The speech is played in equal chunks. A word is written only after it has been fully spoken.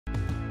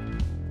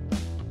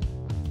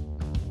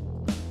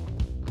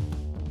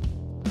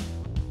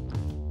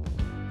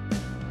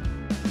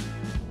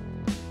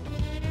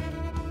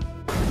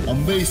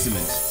Ambe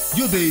cement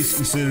यो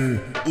देशको शिर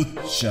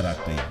उच्च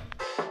राख्दै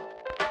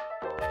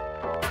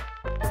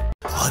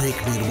हरेक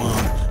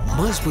निर्माण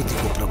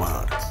मजबुतीको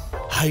प्रमाण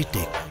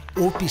हाईटेक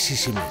ओपीसी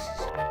सिमेन्ट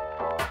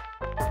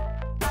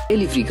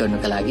डेलिभरी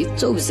गर्नका लागि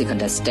 24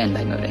 घण्टा स्ट्यान्ड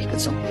बाईमा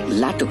रहेको छौं।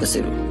 लाटो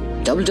Kasero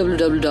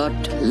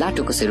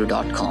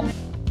www.latokasero.com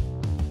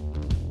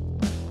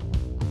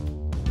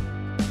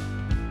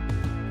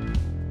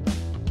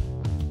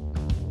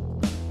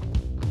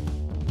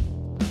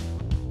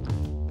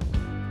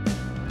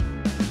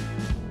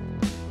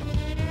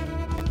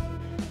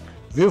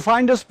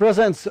Viewfinders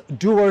presents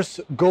Doers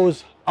Goes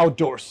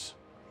Outdoors.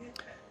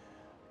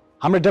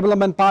 हाम्रो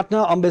डेभलपमेन्ट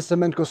पार्टनर अम्बे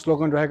सिमेन्टको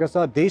स्लोगन रहेको छ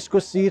देशको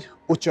शिर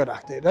उच्च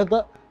राख्दै र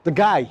the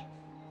guy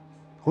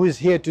who is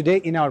here today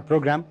in our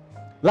program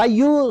लाई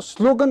यो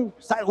स्लोगन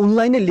सायद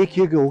उनलाई नै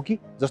लेखिएको हो कि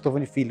जस्तो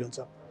पनि फिल हुन्छ।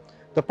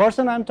 The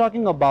person I am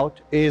talking about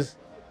is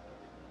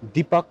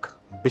Deepak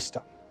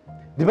Bista.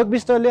 Deepak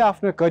Bistaले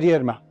आफ्नो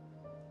करियरमा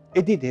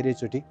यति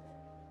धेरैचोटि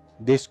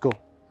देशको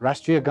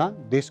राष्ट्रिय गान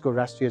देशको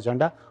राष्ट्रिय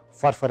झण्डा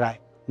फरफराए।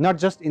 Not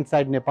just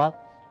inside Nepal,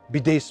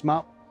 विदेशमा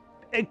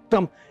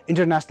एकदम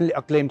internationally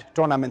acclaimed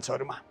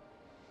टुर्नामेन्ट्सहरुमा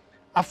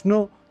आफ्नो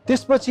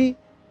त्यसपछि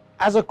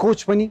as a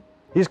coach पनि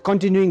he is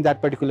continuing that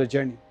particular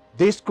journey.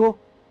 देशको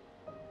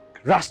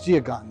राष्ट्रिय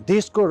गान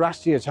देशको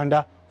राष्ट्रिय झण्डा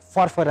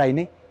फरफराइ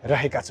नै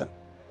रहेका छन्।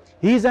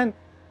 He is an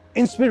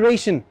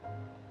inspiration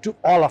to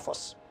all of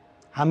us.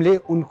 हामीले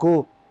उनको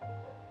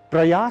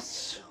प्रयास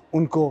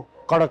उनको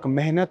कडक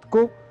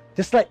मेहनतको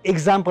त्यसलाई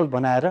एक्जाम्पल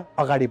बनाएर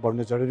अगाडि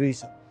बढ्नु जरुरी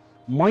छ।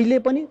 मैले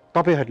पनि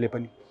तपाईहरुले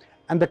पनि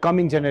and the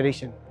coming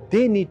generation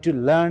they need to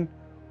learn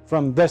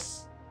from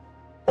this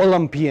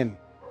Olympian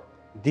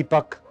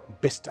Deepak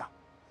Bista.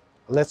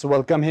 Let's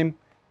welcome him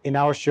in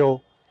our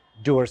show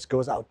Doers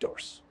Goes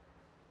Outdoors.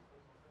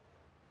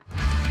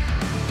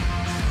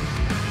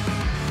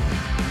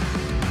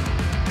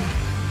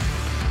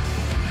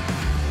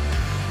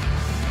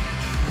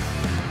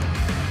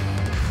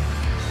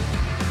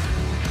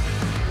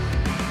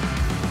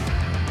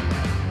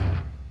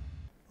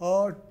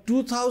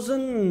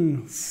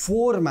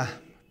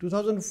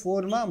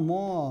 2004 मा म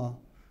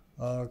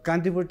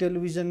कान्तिपुर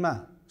टेलिभिजनमा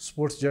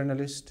स्पोर्ट्स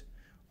जर्नलिस्ट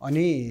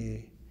अनि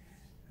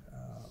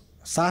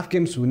साफ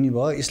गेम्स हुने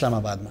भयो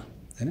इस्लामाबादमा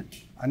हैन।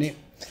 अनि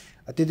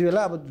त्यति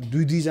बेला अब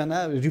दुई जना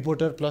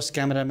रिपोर्टर प्लस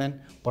क्यामेराम्यान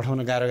पठाउन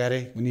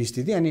गाह्रै हुने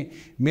स्थिति। अनि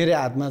मेरो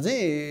हातमा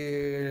चाहिँ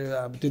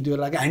त्यति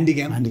बेलाको ह्यान्डी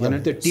क्याम भनेर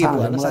त्यो टेप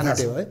वाला सानो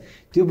टेप है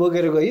त्यो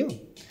बोकेर गयो।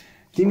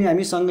 तिमी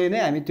हामी सँगै नै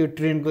हामी त्यो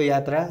ट्रेनको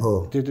यात्रा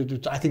त्यो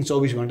आई थिंक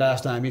 24 घण्टा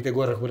जस्तो हामी त्यो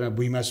गोरखपुरमा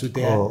भुइँमा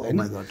सुते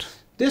हैन।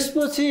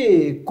 त्यसपछि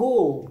को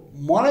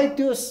मलाई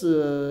त्यो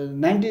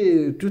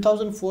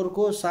 2004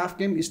 को साफ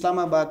गेम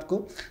इस्लामाबादको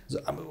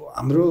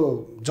हाम्रो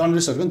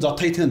जर्नलिस्टहरुको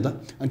जत्थै थियो नि त।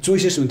 अनि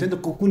चोइसेस हुन्थ्यो नि त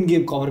कुन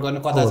गेम कभर गर्न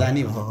कता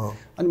जाने भनेर।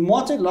 अनि म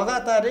चाहिँ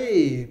लगातारै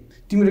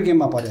तिम्रो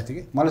गेममा परेको थिएँ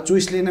कि मलाई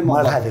चोइसले नै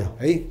मौका दियो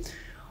है।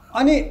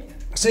 अनि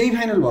सेमी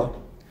फाइनल भयो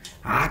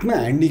हातमा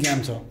ह्यान्डी क्याम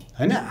छ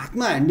हैन।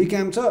 हातमा ह्यान्डी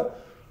क्याम छ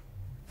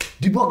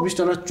दीपक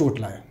बिष्टलाई चोट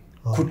लाग्यो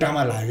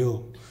खुट्टामा लाग्यो।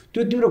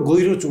 त्यो तिम्रो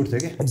गहिरो चोट थियो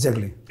के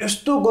एक्ज्याक्टली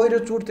यस्तो गहिरो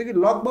चोट थियो कि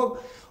लगभग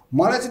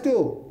मलाई चाहिँ त्यो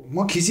म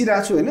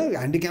खिचिरहेको छु हैन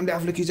ह्यान्डी क्यामले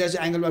आफूले खिचाएपछि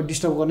एंगलमा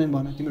डिस्टर्ब गर्ने नि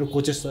भएन। तिम्रो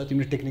कोचेस छ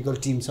तिम्रो टेक्निकल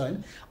टिम छ हैन।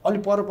 अलि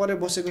पर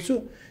बसेको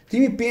छु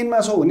तिमी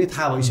पेनमा छौ भन्ने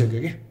थाहा भइसक्यो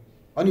के।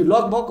 अनि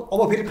लगभग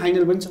अब फेरि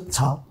फाइनल पनि छ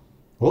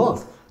हो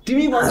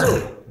तिमी भन्छौ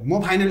म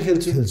फाइनल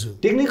खेल्छु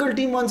टेक्निकल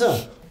टिम भन्छ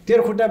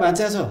तेरो खुट्टा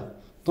भाँच्या छ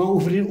त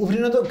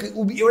उफ्रिन त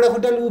एउटा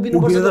खुट्टाले उभिनु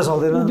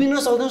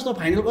सक्दैनस् त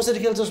फाइनल कसरी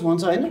खेल्छस्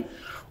भन्छ हैन।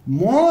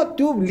 म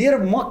त्यो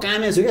लिएर म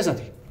काम्या छु क्या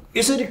साथी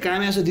यसरी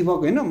काम्या छु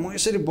दीपक हैन। म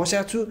यसरी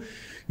बस्या छु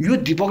यो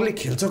दीपकले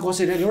खेल्छ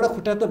कसरी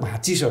एउटा खुट्टा त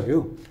भाँचिसक्यो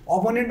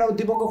अपोनेन्ट अब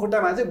दीपकको खुट्टा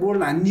भाँचे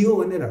गोल हान्नियो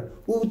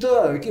भनेर ऊ त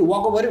के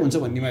वकओभरै हुन्छ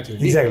भन्नेमा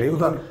थियो एक्ज्याक्टली। उ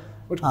त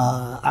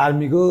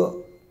आर्मीको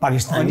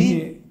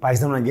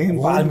पाकिस्तानमा गेम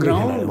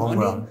ग्राउन्ड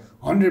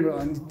 100 अनि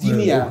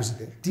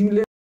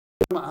तिमीले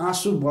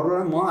आँसु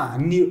बढेर म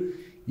हान्नियो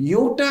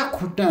एउटा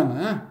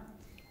खुट्टामा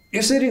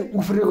यसरी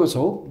उफ्रेको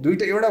छौ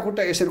दुईटा एउटा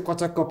खुट्टा यसरी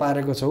कचक्क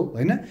पारेको छौ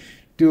हैन।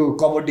 त्यो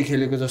कबड्डी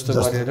खेलेको जस्तो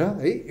गरेर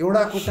है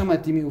एउटा खुट्टामा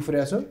तिमी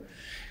उफ्रेको छौ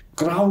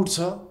क्राउड छ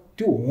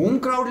त्यो होम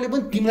क्राउडले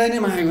पनि तिमीलाई नै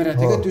माया गरेको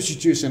थियो क्या त्यो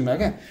सिचुएसनमा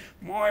क्या।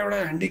 म एउटा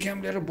ह्यान्डिक्याम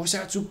लिएर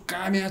बसेको छु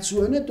काम्या छु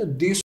हैन त्यो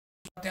देश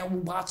त्यहाँ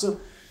उभा छ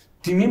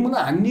तिमी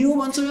मलाई हान्नियो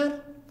भन्छ यार।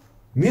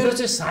 मेरो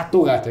चाहिँ सातो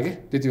गएको थियो क्या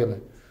त्यति बेला।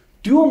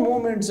 त्यो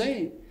मोमेन्ट चाहिँ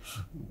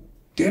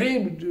धेरै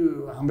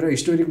हाम्रो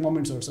हिस्टोरिक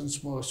मोमेन्ट्सहरु छन्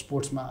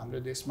स्पोर्ट्समा हाम्रो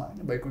देशमा हैन।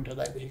 वैकुण्ठ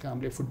दाइदेखिको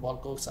हामीले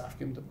फुटबलको साफ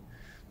गेम त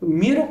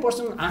मेरो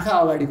पर्सनल आँखा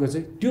अगाडिको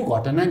चाहिँ त्यो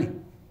घटना नि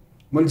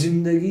मैले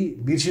जिन्दगी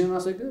बिर्सिन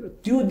नसकेको र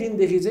त्यो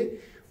दिनदेखि चाहिँ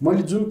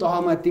मैले जुन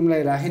तहमा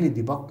तिमीलाई राखेँ नि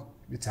Deepak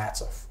it's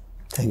hats off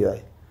thank you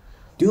भाइ।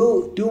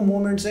 त्यो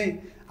मोमेन्ट चाहिँ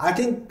आई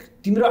थिंक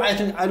तिम्रो आई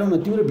डोन्ट नो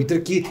तिम्रो भित्र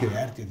के थियो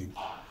यार त्यो दिन।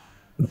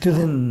 त्यो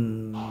दिन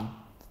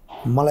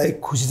मलाई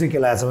खुसी चाहिँ के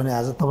लागेछ भने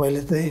आज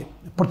तपाईले चाहिँ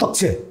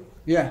प्रत्यक्ष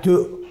त्यो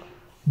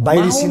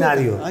बाहिरी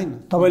सिनारियो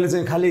तपाईले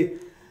चाहिँ खाली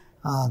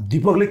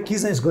दीपकले के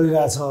चाहिँ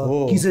गरिरहेछ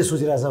के चाहिँ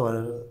सोचिरहेछ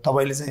भनेर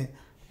तपाईले चाहिँ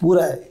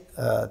पुरा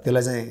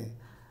त्यसलाई चाहिँ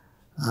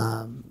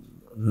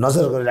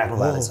नजर गरिराख्नु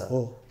भएको छ।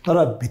 तर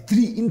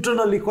भित्री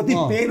इन्टरनली कति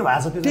पेन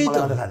भएको छ त्यो चाहिँ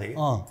मलाई मात्रै थाहा थियो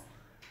कि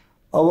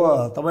अब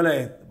तपाईँलाई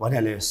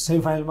भनिहालेँ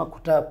सेमिफाइनलमा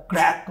खुट्टा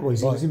क्र्याक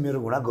भइसकेपछि मेरो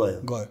घुँडा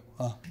गयो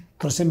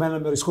तर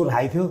सेमिफाइनलमा मेरो स्कोर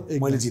हाई थियो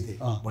मैले जितेँ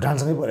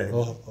भुटानसँगै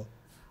परेको थियो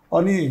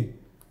अनि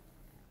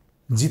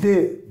जितेँ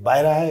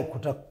बाहिर आएँ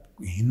खुट्टा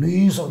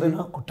हिँड्नै सक्दैन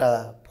खुट्टा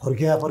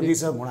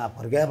फर्किछ घुँडा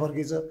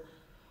फर्किछ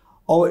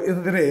अब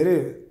यतातिर हेरेँ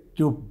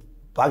त्यो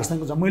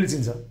पाकिस्तानको जम्मैले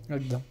चिन्छ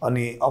एकदम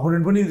अनि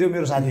अपोनेन्ट पनि त्यो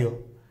मेरो साथी हो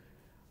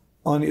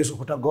अनि यसको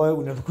खुट्टा गयो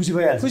उनीहरू त खुसी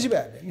भइहाल्छ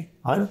नि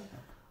होइन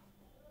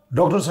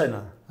डक्टर छैन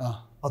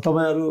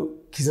तपाईँहरू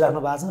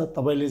खिचिराख्नु भएको छ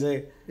तपाईँले चाहिँ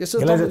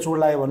यसलाई चाहिँ चोट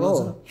लाग्यो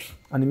भन्नुहुन्छ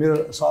अनि मेरो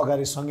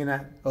सहकारी सङ्गिना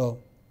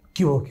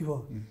के भयो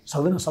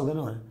सक्दैन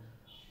भने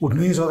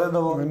उठ्नै सक्दैन त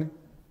भयो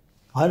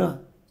होइन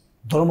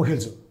तर म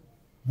खेल्छु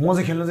म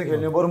चाहिँ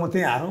खेल्ने बरु म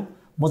त्यहीँ हारौँ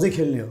म चाहिँ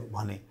खेल्ने हो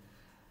भने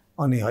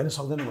अनि होइन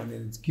सक्दैन भने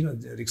किन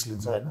रिक्स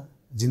लिन्छ होइन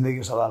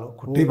जिन्दगीको सवाल हो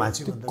खुट्टै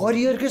भाँच्यो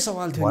करियरकै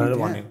सवाल थियो भनेर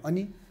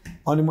भन्यो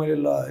अनि मैले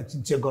ल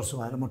एकछिन चेक गर्छु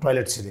भनेर म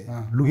टोइलेट छिरेँ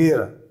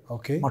लुकेर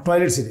म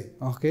टोइलेट छिरेँ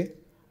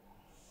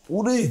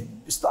पुरै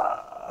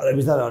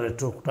बिस्तारै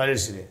टोइलेट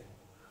छिरेँ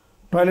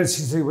टोइलेट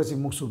छिरिसकेपछि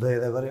मुख सुक्दा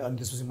हेर्दा गरेँ अनि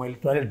त्यसपछि मैले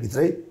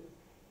टोइलेटभित्रै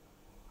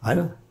होइन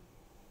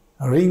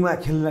रिङमा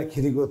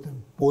खेल्दाखेरि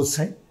पोज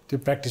चाहिँ त्यो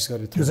प्र्याक्टिस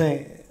गरेँ त्यो चाहिँ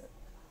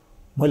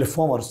मैले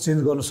फर्महरू चेन्ज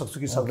गर्न सक्छु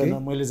कि सक्दैन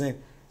मैले चाहिँ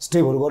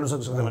स्टेपहरू गर्न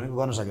सक्छु सक्दैन भनेको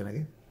गर्न सकेन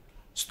कि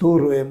यस्तो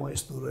रोएँ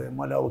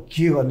मैले अब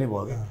के गर्ने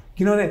भयो क्या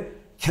किनभने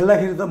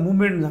खेल्दाखेरि त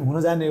मुभमेन्ट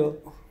हुन जाने हो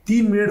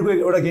 3 मिनटको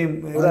एउटा गेम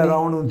एउटा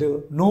राउन्ड हुन्थ्यो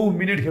 9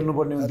 मिनट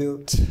खेल्नुपर्ने हुन्थ्यो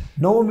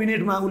 9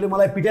 मिनटमा उसले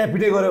मलाई पिटाइ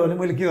गऱ्यो भने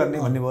मैले के गर्ने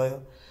भन्ने भयो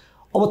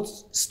अब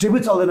स्टेपै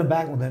चल्दैन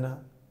ब्याक हुँदैन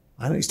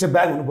होइन स्टेप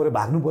ब्याक हुनु पऱ्यो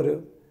भाग्नु पऱ्यो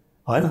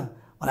होइन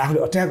अनि आफूले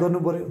अट्याक गर्नु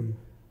पऱ्यो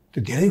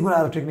त्यो धेरै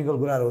कुराहरू टेक्निकल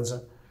कुराहरू हुन्छ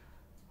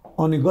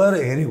अनि गएर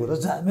हेरेको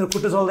त मेरो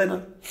खुट्टा चल्दैन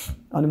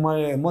अनि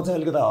म चाहिँ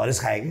अलिकति हरेस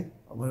खाएँ कि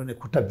अब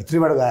खुट्टा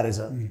भित्रैबाट गएर रहेछ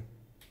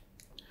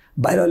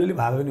बाहिर अलिअलि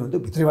भागो पनि हुन्थ्यो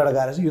भित्रैबाट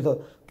गएर रहेछ यो त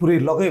पुरै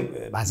लकै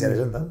भाँचिएर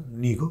रहेछ नि त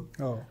निको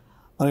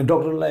अनि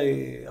डक्टरलाई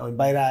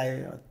बाहिर आएँ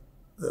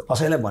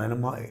कसैलाई भनेन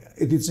म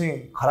यति चाहिँ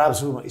खराब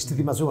छु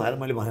स्थितिमा छु भनेर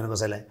मैले भनेन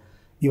कसैलाई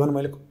इभन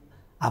मैले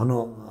आफ्नो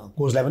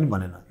कोचलाई पनि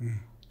भनेन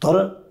तर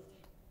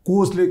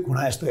कोचले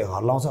घुँडा यस्तो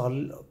हल्लाउँछ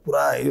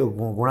पुरा यो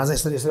घुँडा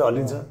चाहिँ यसरी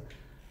हल्लिन्छ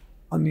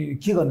अनि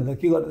के गर्ने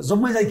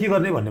जम्मै चाहिँ के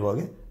गर्ने भन्ने भयो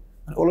कि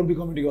अनि ओलम्पिक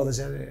कमिटीको अध्यक्ष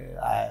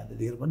आयो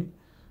त्यतिखेर पनि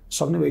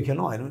सक्ने भए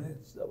खेल्नु होइन भने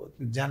अब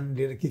ज्यान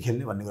लिएर के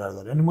खेल्ने भन्ने कुरा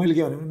गरेँ अनि मैले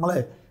के भने मलाई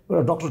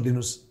एउटा डक्टर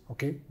दिनुहोस्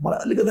मलाई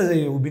अलिकति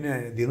चाहिँ उभिने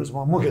दिनुहोस्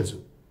म खेल्छु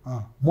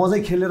म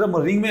चाहिँ खेलेर म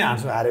रिङमै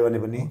हार्छु हारेँ भने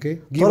पनि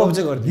गिभ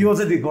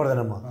चाहिँ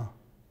गर्दैन म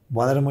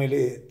भनेर मैले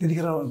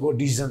त्यतिखेरको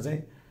डिसिजन चाहिँ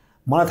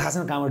मलाई थाहा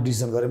छैन कहाँबाट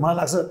डिसिजन गरेँ मलाई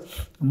लाग्छ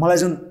मलाई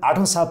जुन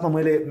 8औं सालमा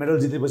मैले मेडल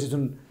जितेपछि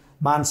जुन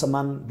मान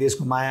सम्मान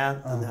देशको माया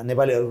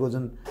नेपालीहरूको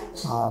जुन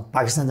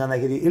पाकिस्तान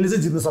जाँदाखेरि यसले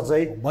चाहिँ जित्न सक्छ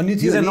है भन्ने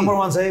थियो चाहिँ नम्बर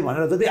 1 छ है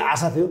भनेर जति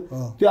आशा थियो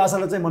त्यो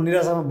आशालाई चाहिँ म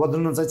निराशामा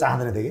बदल्न चाहिँ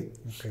चाहँदैन थिएँ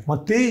कि म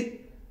त्यही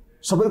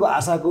सबैको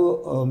आशाको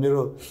मेरो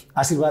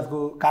आशीर्वादको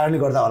कारणले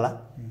गर्दा होला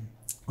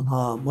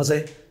म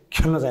चाहिँ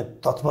खेल्न चाहिँ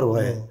तत्पर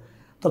भएँ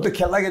तर त्यो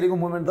खेल्दाखेरिको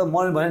मोमेन्ट त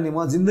मैले भने नि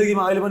म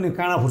जिन्दगीमा अहिले पनि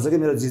काँडा फुट्छ कि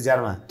मेरो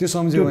ज्यानमा त्यो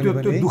सम्झ्यो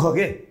त्यो दुःख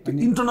के त्यो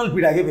इन्टरनल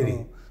पीडा के फेरि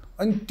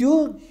अनि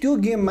त्यो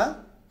गेममा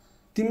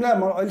तिमीलाई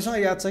मलाई अहिलेसम्म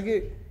याद छ कि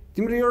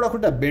तिम्रो एउटा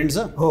खुट्टा बेन्ड छ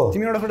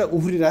तिमी एउटा खुट्टा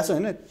उफ्रिरहेछ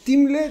होइन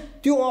तिमीले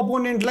त्यो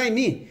अपोनेन्टलाई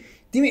नि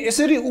तिमी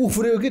यसरी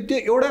उफ्र्यौ कि त्यो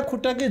एउटा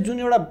खुट्टाकै जुन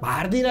एउटा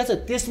भार दिइरहेछ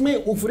त्यसमै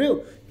उफ्र्यौ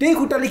त्यही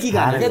खुट्टाले किक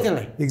हाल्यो क्या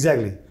त्यसलाई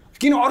एक्ज्याक्टली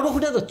किन अर्को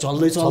खुट्टा त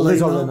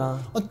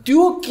चल्दैन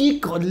त्यो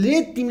किकले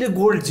तिमीले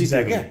गोल्ड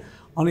जित्यो क्या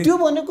अनि त्यो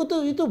भनेको त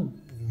यो त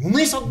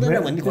हुनै सक्दैन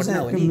भन्ने घटना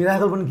हो नि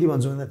मिराकल पनि के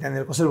भन्छु भने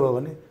त्यहाँनिर कसरी भयो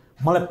भने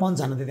मलाई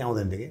पञ्च हान्न त्यति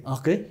आउँदैन थियो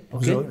कि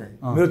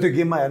मेरो त्यो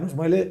गेममा हेर्नुहोस्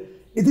मैले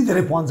यति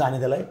धेरै पञ्च हाने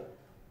त्यसलाई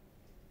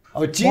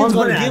अब चेन्ज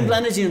गर्ने गेम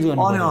प्लानै चेन्ज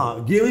गर्नु अनि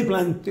गेमै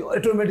प्लान त्यो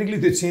अटोमेटिकली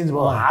त्यो चेन्ज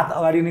भयो हात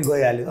अगाडि नै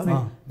गइहाल्यो अनि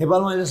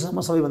नेपालमा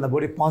अहिलेसम्म सबैभन्दा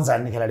बढी पञ्च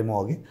हान्ने खेलाडी म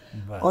हो कि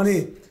अनि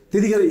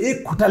त्यतिखेर एक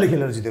खुट्टाले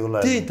खेलेर जितेको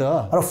ल त्यही त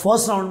र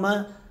फर्स्ट राउन्डमा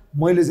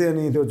मैले चाहिँ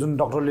अनि त्यो जुन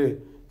डक्टरले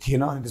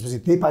थिएन अनि त्यसपछि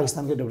त्यही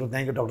पाकिस्तानकै डक्टर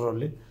त्यहीँकै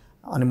डक्टरहरूले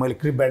अनि मैले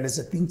क्रिप ब्यान्डेज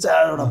चाहिँ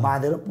 3-4वटा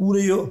बाँधेर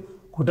पुरै यो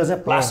खुट्टा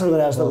चाहिँ प्लास्टर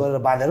गरेर जस्तो गरेर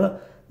बाँधेर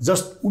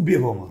जस्ट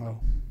उभिएको म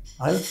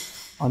है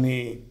अनि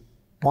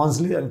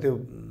पञ्चले अनि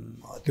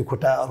त्यो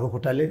खुट्टा अर्को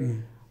खुट्टाले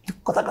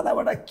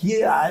कताबाट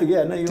के आयो कि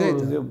होइन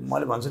यो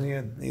मैले भन्छु नि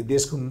यो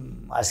देशको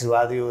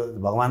आशीर्वाद यो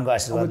भगवान्को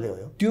आशीर्वादले हो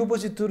त्यो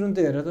पछि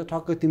तुरुन्तै हेरेर त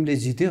ठक्क तिमीले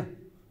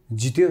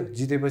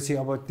जितेपछि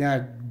अब त्यहाँ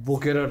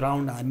बोकेर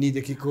राउन्ड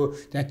हान्नेदेखिको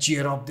त्यहाँ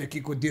चियर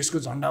अपदेखिको देशको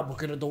झन्डा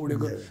बोकेर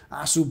दौडेको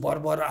आँसु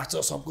बरबर आछ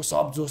सबको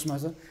सब जोसमा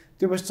छ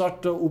त्यो पछि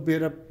चट्ट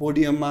उभिएर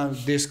पोडियममा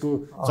देशको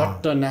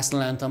चट्ट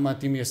नेसनल एन्थममा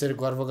तिमी यसरी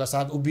गर्वका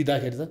साथ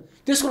उभिँदाखेरि त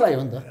त्यसको लागि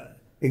हो नि त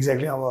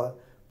एक्ज्याक्टली अब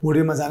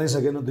पोडियममा जानै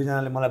सकेन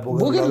दुईजनाले मलाई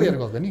बोकेर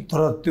गएको नि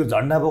तर त्यो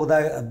झन्डा बोक्दा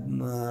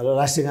र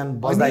राष्ट्रिय गान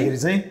बज्दाखेरि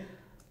चाहिँ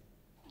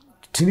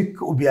ठिनिक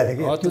उभिएको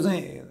थियो कि त्यो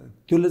चाहिँ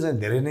त्यसले चाहिँ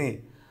धेरै नै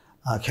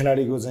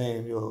खेलाडीको चाहिँ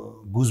यो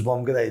गुज बम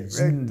के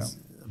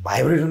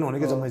भाइब्रेसन हुने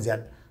कि जम्मै ज्यान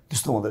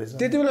त्यस्तो हुँदो रहेछ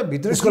त्यति बेला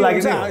भित्र त्यसको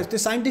लागि त्यो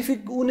साइन्टिफिक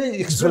कुनै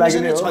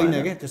एक्सप्लेनेसन छैन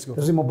क्या त्यसको।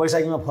 त्यसपछि म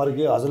बैशाखीमा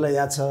फर्केँ, हजुरलाई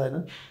याद छ होइन?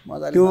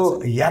 त्यो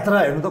यात्रा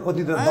हेर्नु त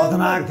कति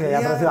दर्दनाक थियो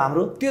यात्रा थियो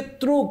हाम्रो,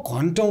 त्यत्रो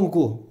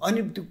घन्टौँको, अनि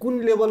त्यो कुन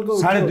लेभलको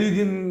 2.5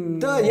 दिन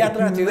त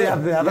यात्रा थियो,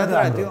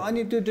 यात्रा थियो। अनि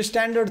त्यो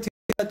स्ट्यान्डर्ड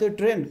थियो त्यो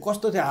ट्रेन,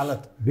 कस्तो थियो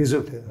हालत,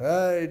 बिजोक थियो।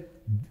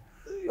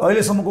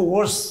 अहिलेसम्मको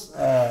वर्स्ट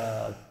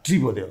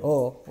ट्रिप हो त्यो,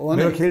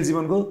 मेरो खेल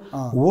जीवनको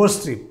वर्स्ट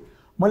ट्रिप।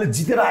 मैले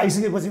जितेर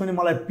आइसकेपछि पनि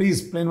मलाई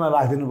प्लिज प्लेनमा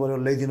राखिदिनु पऱ्यो,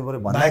 ल्याइदिनु पऱ्यो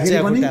भन्दाखेरि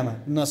पनि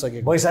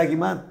नसकेको।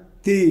 बैशाखीमा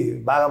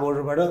त्यही बाघा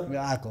बोर्डरबाट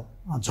आएको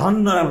झन्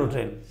नराम्रो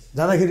ट्रेन,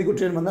 जाँदाखेरिको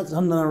ट्रेनभन्दा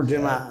झन् नराम्रो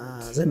ट्रेनमा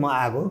चाहिँ म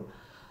आएको।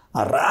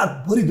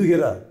 रातभरि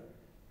दुखेर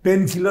पेन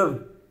किलर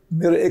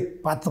मेरो एक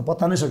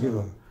पत्ता नै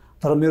सकेको।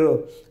 तर मेरो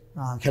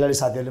खेलाडी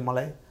साथीहरूले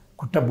मलाई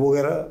खुट्टा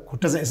बोकेर,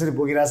 खुट्टा चाहिँ यसरी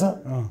बोकिरहेछ,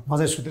 म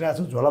चाहिँ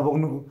सुतिरहेको छु, झोला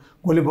बोक्नु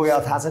कसले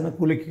बोकेको थाहा छैन,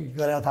 कसले के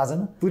गरेको थाहा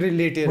छैन, पुरै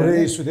लेटेर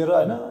पुरै सुतेर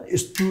होइन।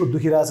 यस्तो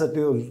दुखिरहेछ,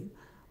 त्यो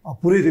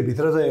पुरै त्यो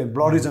भित्र चाहिँ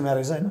ब्लडै जम्या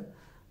रहेछ होइन।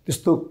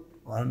 त्यस्तो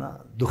भनौँ न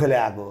दुःखले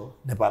आएको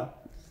नेपाल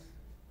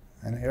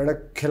होइन। एउटा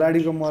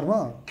खेलाडीको मर्म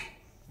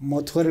म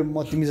थोरै,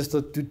 म तिमी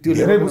जस्तो त्यो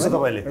धेरै बुझ्छ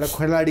तपाईँले, एउटा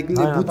खेलाडीले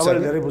बुझ्छ,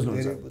 धेरै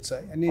बुझ्नुहुन्छ।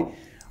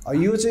 अनि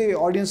यो चाहिँ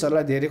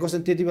अडियन्सहरूलाई धेरै कस्तो,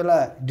 त्यति बेला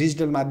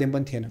डिजिटल माध्यम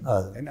पनि थिएन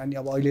होइन। अनि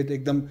अब अहिले त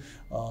एकदम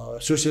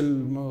सोसियल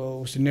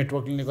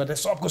नेटवर्किङले गर्दा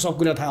सबको सब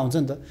कुरा थाहा हुन्छ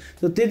नि त।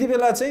 त्यति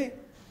बेला चाहिँ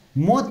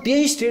म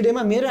त्यही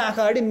स्टेडियममा मेरो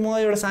आँखा अगाडि म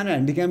एउटा सानो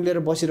ह्यान्डिक्याम्प लिएर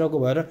बसिरहेको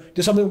भएर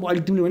त्यो सबै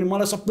अहिले तिमीले भने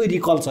मलाई सबै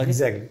रिकल छ कि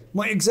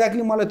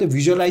एक्ज्याक्टली मलाई त्यो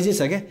भिजुअलाइजै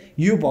छ क्या,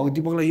 यो भएको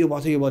दिपकलाई यो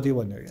भएको थियो, यो भएको थियो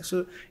भनेर क्या।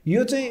 सो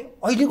यो चाहिँ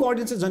अहिलेको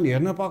अडियन्सले झन्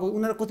हेर्न पाएको,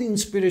 उनीहरू कति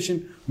इन्सपिरेसन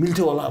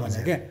मिल्थ्यो होला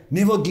भनेर क्या,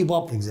 नेभर गिभ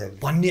अप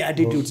भन्ने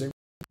एटिट्युड चाहिँ।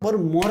 बरु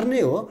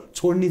मर्ने हो,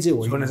 छोड्ने चाहिँ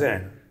हो, छोड्ने चाहिँ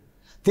होइन।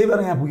 त्यही भएर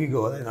यहाँ पुगेको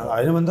होइन,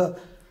 होइन भने त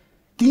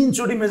 3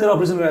 चोटि मेजर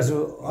अपरेसन गरेको छु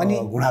अनि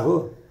घुँडाको।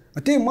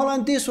 त्यही मलाई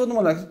त्यही सोध्नु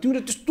मन लाग्छ, तिम्रो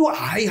त्यस्तो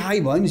हाई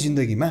भयो नि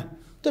जिन्दगीमा,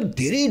 तर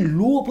धेरै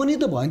लो पनि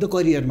त भयो नि त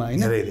करियरमा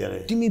होइन।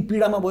 तिमी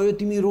पीडामा भयो,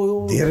 तिमी रोयो,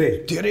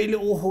 धेरैले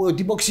ओहो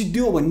दीपक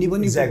सिद्धियो भन्ने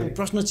पनि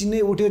प्रश्न चिन्है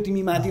उठ्यो,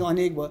 तिमी माथि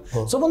अनेक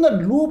भयो। सबभन्दा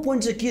लो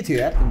पोइन्ट चाहिँ के थियो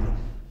यार तिम्रो?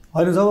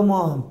 होइन, जब म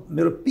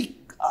मेरो पिक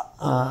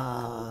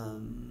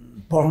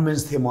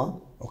पर्फर्मेन्स थिएँ, म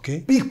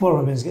ओके पिक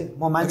पर्फर्मेन्स के,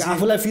 म मान्छे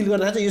आफूलाई फिल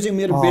गर्दा चाहिँ यो चाहिँ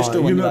मेरो बेस्ट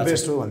हो, यो मेरो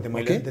बेस्ट हो भन्थेँ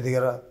मैले।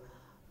 त्यतिखेर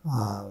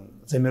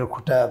चाहिँ मेरो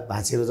खुट्टा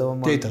भाँचिएर जब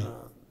म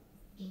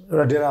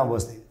एउटा डेरामा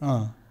बस्थेँ,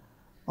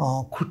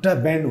 खुट्टा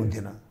ब्यान्ड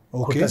हुन्थेन,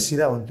 खुट्टा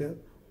सिधा हुन्थ्यो,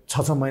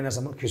 6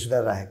 महिनासम्म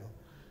खिचुदाएर राखेको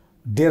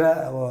डेरा।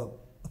 अब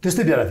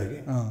त्यस्तै डेरा थियो कि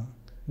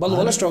बल्ल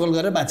बल्ल स्ट्रगल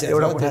गरेर बाँचे।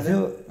 एउटा कोठा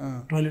थियो,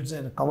 टोइलेट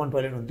चाहिँ कमन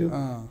टोइलेट हुन्थ्यो,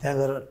 त्यहाँ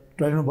गएर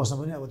टोइलेटमा बस्न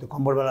पनि अब त्यो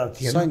कम्फर्टवाला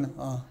थिएन।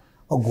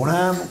 अब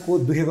घुँडाको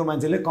दुखेको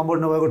मान्छेले कम्फर्ट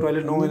नभएको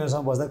टोइलेट 9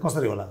 महिनासम्म बस्दा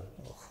कसरी होला?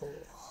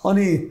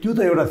 अनि त्यो त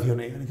एउटा थियो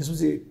नै। अनि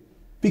त्यसपछि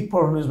पिक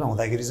पर्फर्मेन्समा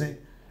हुँदाखेरि चाहिँ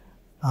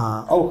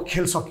अब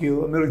खेल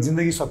सकियो, मेरो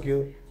जिन्दगी सकियो,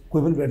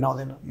 कोही पनि भेट्न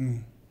आउँदैन।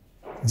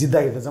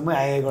 जित्दाखेरि त जम्मै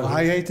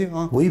हाई थियो,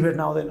 कोही भेट्न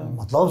आउँदैन,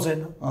 मतलब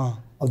छैन।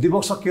 अब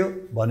दीपक सक्यो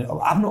भने अब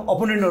आफ्नो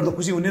अपोनेन्टहरू त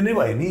खुसी हुने नै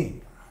भयो नि।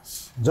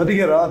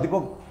 जतिखेर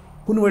दीपक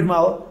कुन वेटमा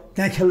हो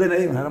त्यहाँ खेल्दैन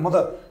है भनेर म त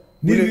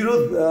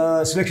निर्विरोध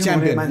सिलेक्सन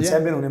हुने मान्छे,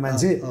 च्याम्पियन हुने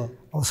मान्छे,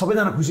 अब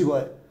सबैजना खुसी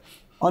भयो।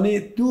 अनि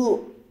त्यो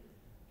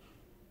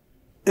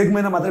 1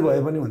 महिना मात्रै भए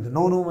पनि हुन्थ्यो,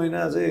 9 महिना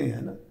चाहिँ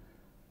होइन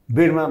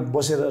बेडमा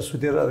बसेर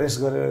सुतेर रेस्ट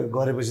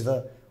गरेपछि त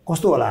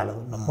कस्तो होला हालत?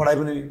 पढाइ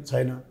पनि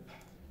छैन,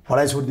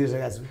 पढाइ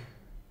छोडिदिइसकेको छु।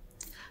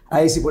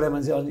 आइएससी पढाइ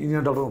मान्छे,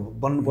 इन्जिनियर डक्टर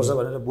बन्नुपर्छ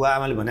भनेर बुवा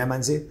आमाले भने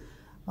मान्छे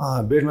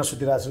बेडमा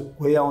सुतिरहेको छु,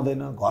 कोही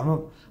आउँदैन। घरमा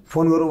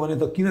फोन गरौँ भने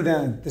त किन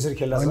त्यहाँ त्यसरी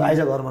खेलिरहेको छ, आइज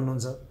घर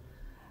भन्नुहुन्छ।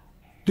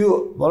 त्यो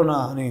भनौँ न,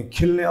 अनि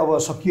खेल्ने अब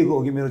सकिएको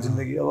हो कि मेरो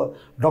जिन्दगी। अब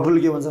डक्टरले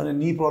के भन्छ भने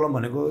नि प्रब्लम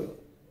भनेको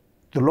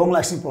त्यो लङ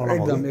लास्टिङ प्रब्लम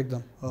हो,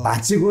 एकदम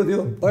भाँचिएको त्यो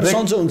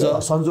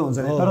सन्चो हुन्छ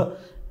नि। तर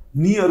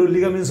निहरू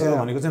लिगामेन्ट्सहरू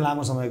भनेको चाहिँ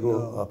लामो समयको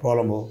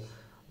प्रब्लम हो,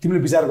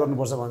 तिमीले विचार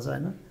गर्नुपर्छ भन्छ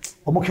होइन।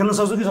 अब म खेल्न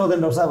सक्छु कि सक्दैन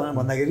डाक्टर साहब भनेर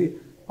भन्दाखेरि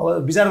अब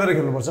विचार गरेर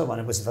खेल्नुपर्छ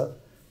भनेपछि त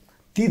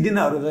ती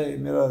दिनहरू चाहिँ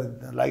मेरो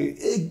लागि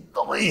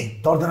एकदमै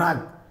दर्दनाक,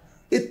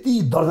 यति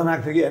दर्दनाक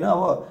थियो कि होइन।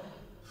 अब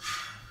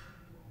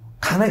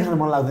खानै खान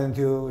मन लाग्दैन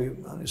थियो,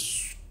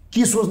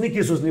 के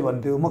सोच्ने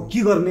भन्थ्यो, म के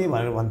गर्ने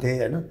भनेर भन्थेँ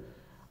होइन।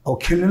 अब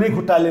खेल्ने नै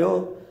खुट्टाले हो,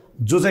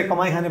 जो चाहिँ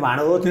कमाइ खाने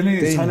भाँडो हो त्यो नै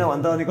छैन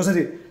भने त अनि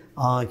कसरी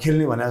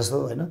खेल्ने भने जस्तो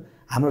होइन।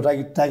 हाम्रो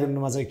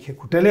ताइक्वान्डोमा चाहिँ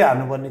खुट्टैले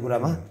हार्नुपर्ने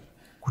कुरामा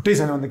खुट्टै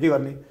छैन भने त के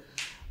गर्ने।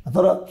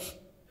 तर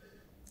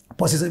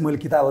पछि चाहिँ मैले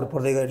किताबहरू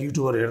पढ्दै गएँ,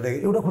 युट्युबहरू हेर्दै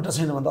गएँ, एउटा खुट्टा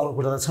छैन भने त अर्को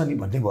खुट्टा त छ नि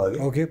भन्ने भयो कि।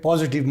 ओके,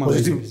 पोजिटिभ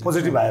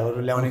भाइहरू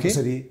ल्याउने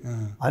कसरी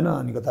होइन।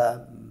 अनि कता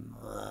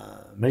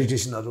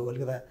मेडिटेसनहरू,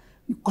 अलिकता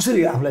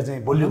कसरी आफूलाई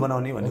चाहिँ बलियो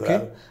बनाउने भन्ने कुरा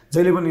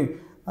जहिले पनि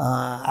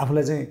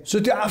आफूलाई चाहिँ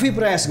त्यो आफै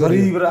प्रयास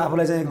गरिब र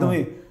आफूलाई चाहिँ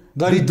एकदमै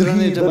दरिद्र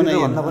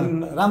भन्दा पनि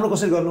राम्रो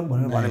कसरी गर्नु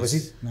भनेर भनेपछि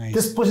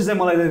त्यसपछि चाहिँ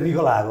मलाई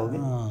रिकल आएको कि।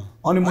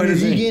 अनि मैले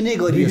रिगेनै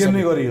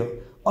गरियो।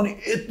 अनि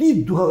यति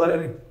दुःख गरेँ,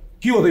 अनि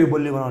के हो त यो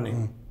बलियो बनाउने?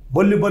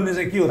 बलियो बन्ने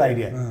चाहिँ के हो त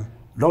आइडिया?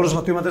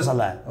 डक्टरसँग त्यो मात्रै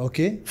सल्लाह।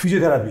 ओके,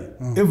 फिजियोथेरापी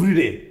एभ्री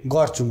डे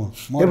गर्छु म,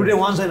 एभ्री डे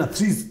वन्स होइन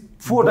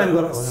 3-4 टाइम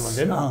गरेर भन्ने भन्छ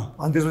होइन।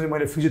 अनि त्यसपछि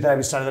मैले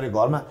फिजियोथेरापी स्टार्ट गरेँ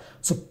घरमा,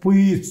 सबै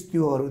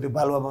त्योहरू त्यो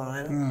बालुवा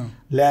बनाएर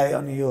ल्याएँ।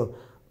 अनि यो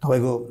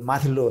तपाईँको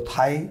माथिल्लो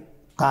थाई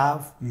काफ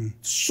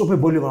सबै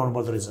बलियो बनाउनु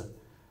पर्दो रहेछ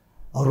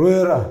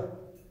रोएर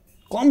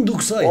कम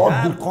दुख्छ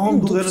कम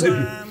दुख्दैन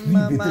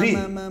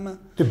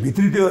त्यो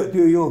भित्री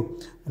त्यो यो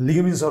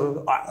लिगामेन्ट्सहरू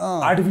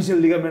आर्टिफिसियल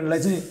लिगामेन्टलाई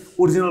चाहिँ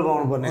ओरिजिनल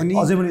बनाउनु पर्ने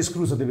अझै पनि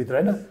स्क्रु छ त्यो भित्र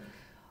होइन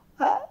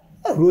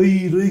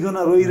रोइकन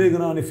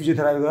अनि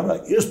फिजियोथेरापी गरेर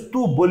यस्तो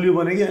बलियो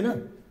बने कि होइन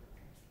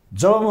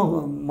जब म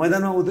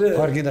मैदानमा उत्रेँ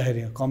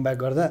फर्किँदाखेरि कमब्याक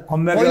गर्दा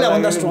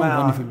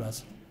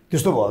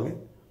त्यस्तो भयो कि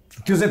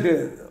त्यो चाहिँ त्यो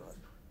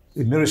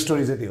मेरो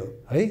स्टोरी चाहिँ त्यो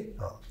है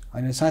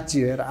होइन साँच्ची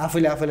हेर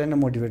आफैलाई नै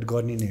मोटिभेट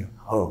गर्ने नै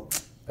हो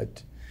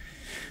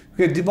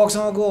ओके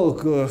दिपकसँगको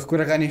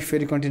कुराकानी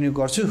फेरि कन्टिन्यू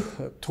गर्छु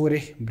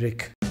थोरै ब्रेक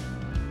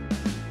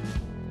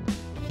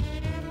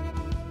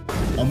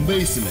अम्बे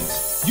सिमेन्ट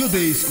यो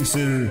देशको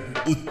शिर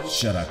उच्च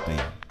राख्दै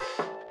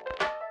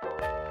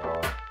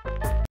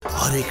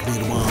हरेक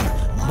निर्माण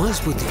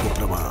मजबुतीको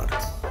प्रमाण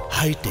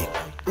हाईटेक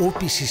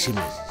ओपीसी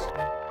सिमेन्ट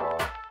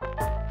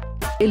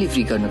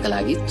डेलिभरी गर्नका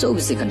लागि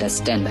 24 घण्टा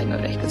स्ट्यान्ड बाईमा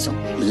रहेका छौँ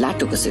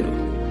लाटो कसेरो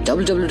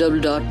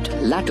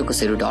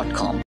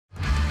www.latokasero.com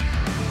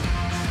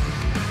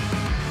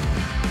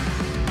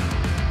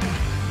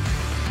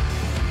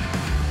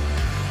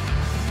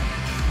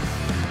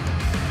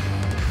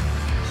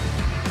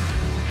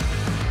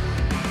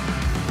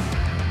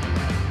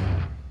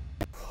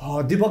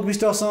दीपक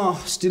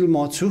विष्टसँग स्टिल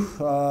म छु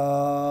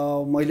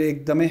मैले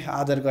एकदमै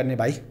आदर गर्ने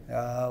भाइ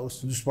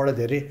उसबाट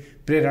धेरै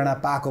प्रेरणा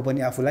पाएको पनि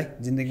आफूलाई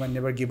जिन्दगीमा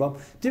नेभर गिभ अप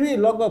तिमी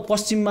लगभग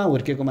पश्चिममा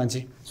हुर्केको मान्छे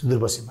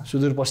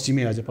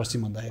सुदूरपश्चिमै हजुर पश्चिम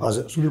भन्दाखेरि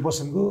हजुर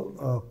सुदूरपश्चिमको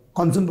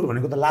कञ्चनपुर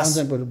भनेको त लास्ट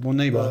कञ्चनपुर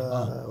नै भयो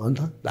हो नि त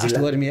लास्ट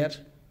गर्मी यार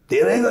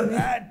धेरै गर्मी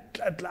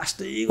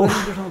लास्टै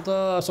गर्मी ठाउँ त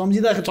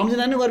सम्झिँदा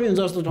नै गर्मी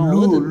हुन्छ जस्तो ठाउँ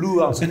लु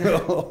आउँछ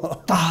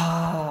त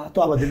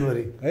अब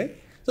दिनभरि है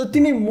त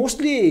तिमी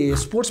मोस्टली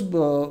स्पोर्ट्स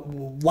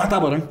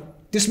वातावरण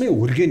त्यसमै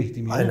हुर्के नि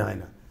तिमी होइन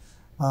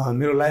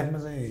मेरो लाइफमा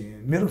चाहिँ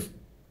मेरो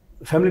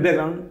फ्यामिली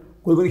ब्याकग्राउन्ड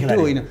कोही पनि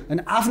खेलाडी होइन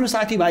अनि आफ्नो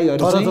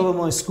साथीभाइहरू चाहिँ जब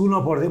म स्कुलमा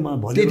पढ्थेँ म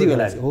त्यति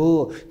बेला हो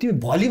तिमी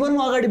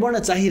भलिबलमा अगाडि बढ्न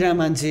चाहिरहेको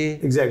मान्छे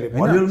एक्ज्याक्टली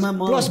भलिबलमा म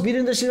प्लस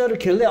वीरेन्द्र सिंहहरू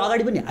खेल्दै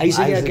अगाडि पनि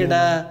आइसकेका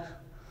केटा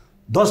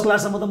 10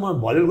 क्लाससम्म त म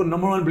भलिबलको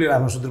नम्बर 1 प्लेयर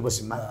आफ्नो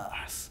सुदूरपश्चिममा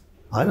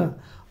होइन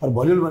अरू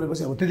भलिबल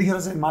भनेपछि अब त्यतिखेर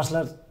चाहिँ मार्सल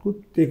आर्टको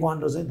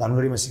टेक्वान्डो चाहिँ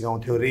धनगढीमा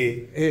सिकाउँथ्यो रे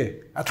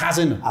थाहा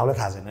छैन हामीलाई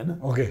थाहा छैन होइन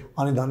ओके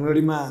अनि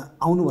धनगढीमा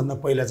आउनुभन्दा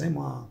पहिला चाहिँ म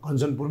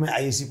कञ्चनपुरमै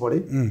आइएसी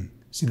पढेँ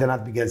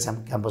सिद्धनाथ विज्ञान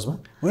क्याम्पसमा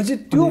भनेपछि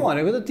त्यो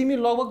भनेको त तिमी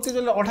लगभग त्यति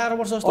बेला 18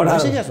 वर्ष जस्तो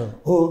भइसकेको छौ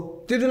हो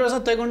त्यति बेला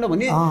ताइक्वान्डो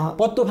भने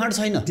पत्तो फाँट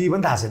छैन टी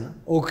पनि थाहा छैन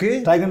ओके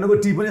ताइक्वान्डोको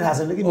टी पनि थाहा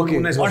छैन कि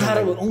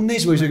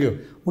 19 भइसक्यो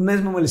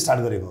 19 मा मैले स्टार्ट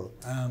गरेको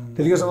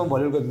त्यतिखेरसम्म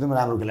भलिबलको एकदम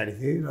राम्रो खेलाडी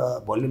थिएँ र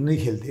भलिबल नै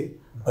खेल्थेँ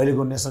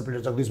अहिलेको नेसनल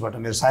प्लेयर जगदीशबाट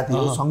मेरो साथी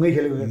हो सँगै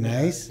खेलेको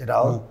केटा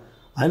हो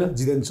होइन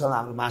जितेन्द्र सर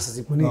हाम्रो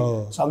महासचिव पनि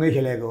सँगै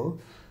खेलेको हो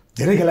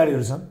धेरै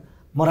खेलाडीहरू छन्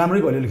म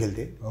राम्रै भलिबल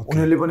खेल्थेँ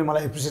उनीहरूले पनि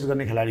मलाई एप्रिसिएट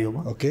गर्ने खेलाडी हो म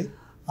ओके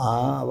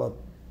अब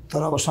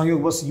तर अब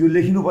संयोगवश यो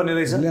लेखिनुपर्ने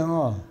रहेछ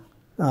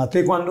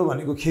ताइक्वान्डो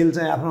भनेको खेल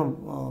चाहिँ आफ्नो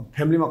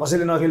फ्यामिलीमा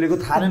कसैले नखेलेको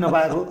थाहा नै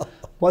नपाएको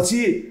पछि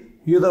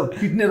यो त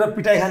पिट्ने र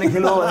पिटाइ खाने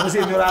खेल हो भनेपछि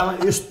मेरो आमा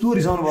यस्तो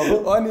रिसाउनु भएको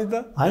अनि त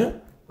होइन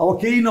अब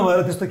केही नभएर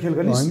त्यस्तो खेल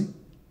गर्ने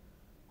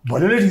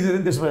भलिबलै ठिक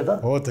छैन त्यसबाट त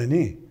हो त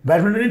नि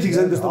ब्याडमिन्टन नै ठिक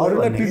छैन त्यस्तो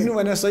अरूलाई पिट्नु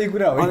भने सही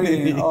कुरा हो नि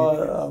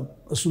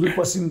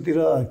सुदूरपश्चिमतिर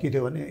के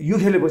थियो भने यो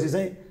खेलेपछि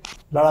चाहिँ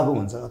लडाकु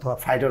हुन्छ अथवा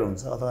फाइटर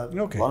हुन्छ अथवा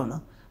भनौँ न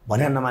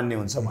भने नमान्ने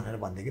हुन्छ भनेर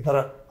भन्थे कि तर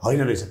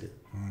होइन रहेछ त्यो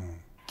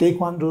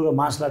ताइक्वान्डो र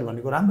मार्सल आर्ट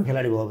भनेको राम्रो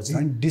खेलाडी भएपछि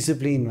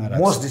डिसिप्लिनमा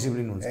मोस्ट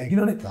डिसिप्लिन हुन्छ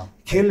किनभने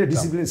खेलले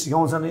डिसिप्लिन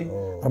सिकाउँछ नै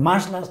र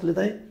मार्सल आर्ट्सले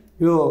चाहिँ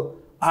यो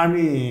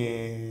आर्मी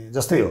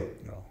जस्तै हो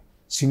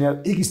सिनियर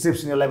एक स्टेप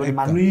सिनियरलाई पनि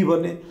मान्नै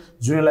पर्ने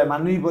जुनियरलाई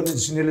मान्नै पर्ने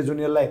सिनियरले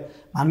जुनियरलाई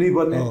मान्नै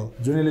पर्ने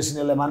जुनियरले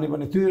सिनियरलाई मान्नै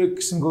पर्ने त्यो एक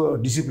किसिमको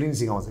डिसिप्लिन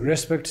सिकाउँछ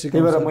रेस्पेक्ट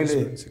त्यही भएर मैले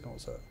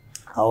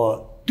अब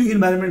त्यो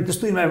इन्भाइरोमेन्ट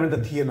त्यस्तो इन्भाइरोमेन्ट त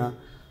थिएन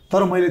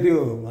तर मैले त्यो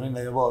भने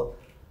अब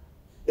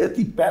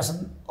यति प्यासन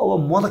अब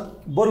म त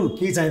बरु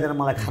केही चाहिँदैन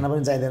मलाई खाना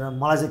पनि चाहिँदैन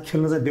मलाई चाहिँ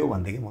खेल्न चाहिँ देऊ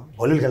भन्थेँ कि म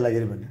भलिबल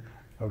खेल्दाखेरि पनि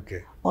ओके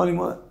अनि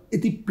म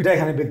यति पिटाइ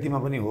खाने व्यक्तिमा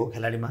पनि हो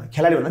खेलाडी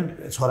भन्दा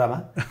पनि छोरामा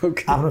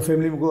आफ्नो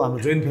फ्यामिलीको हाम्रो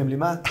जोइन्ट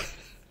फ्यामिलीमा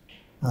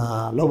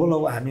लगभग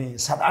हामी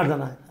 7-8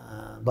 जना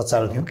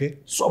बच्चाहरू थियौँ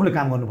सबले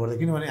काम गर्नु पर्थ्यो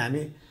किनभने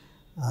हामी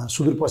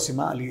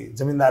सुदूरपश्चिममा अलि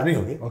जमिनदार नै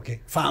हो कि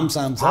फार्म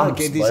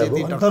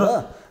तर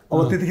अब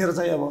त्यतिखेर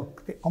चाहिँ अब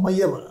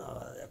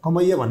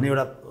कमैया भन्ने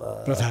एउटा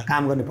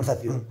काम गर्ने प्रथा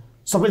थियो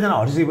सबैजना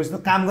हटिसकेपछि त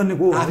काम गर्ने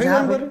को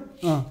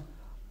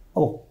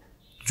अब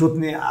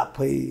जोत्ने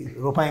आफै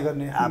रोपाइँ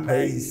गर्ने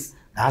आफै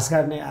घाँस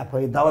काट्ने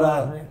आफै दाउरा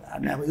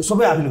हार्ने अब यो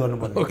सबै आफैले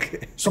गर्नुपर्ने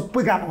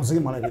सबै काम आउँछ कि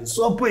मलाई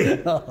सबै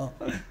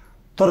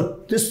तर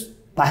त्यस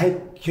बाहेक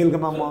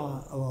खेलमा म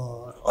अब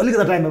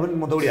अलिकति टाइममा पनि म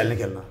दौडिहाल्ने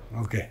खेल्न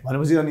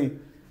भनेपछि अनि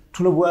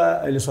ठुलो बुवा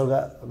अहिले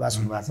स्वर्गवास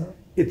हुनुभएको छ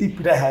यति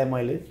पिटाइ खाएँ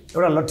मैले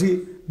एउटा लट्ठी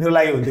मेरो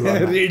लागि हुन्थ्यो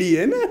रेडी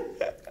होइन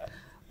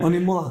अनि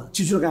म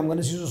चिसो काम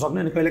गर्ने चिसो सक्ने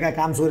अनि कहिले काहीँ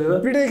काम छोडेर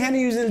पिटाइ खाने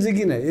युजल चाहिँ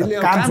किन यसले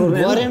काम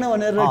गरेन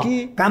भनेर कि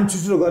काम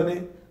चिसो गर्ने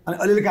अनि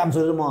अलिअलि काम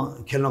छोडेर म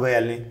खेल्न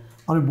गइहाल्ने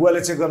अनि बुवाले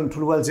चेक गर्नु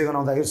ठुलो बुवाले चेक गर्न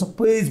आउँदाखेरि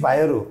सबै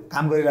भाइहरू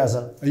काम गरिरहेछ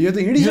यो त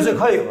हिँडिसक्यो चाहिँ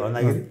खै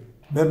भन्दाखेरि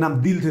मेरो नाम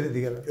दिल थियो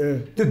त्यतिखेर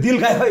त्यो दिल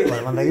कहाँ खै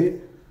भन्दाखेरि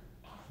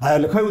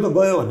भाइहरूले खै उ त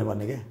गयो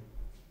भन्ने क्या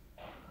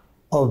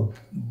अब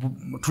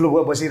ठुलो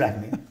बुवा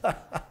बसिराख्ने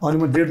अनि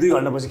म 1.5-2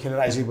 घन्टापछि खेलेर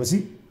आइसकेपछि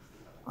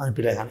अनि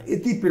पिटाइ खाने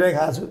यति पिटाइ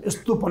खाएको छु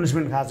यस्तो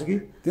पनिसमेन्ट खाएको छु कि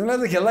तिमीलाई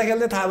त खेल्दा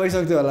खेल्दै थाहा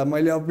भइसक्थ्यो होला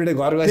मैले अब पिटाइ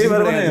घर त्यही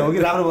भएर पनि हो कि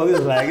राम्रो भयो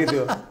जस्तो लाग्यो कि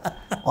त्यो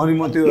अनि म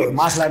त्यो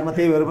मार्सल आर्टमा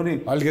त्यही भएर पनि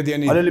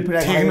अलिअलि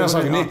पिटाइ खान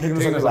सक्ने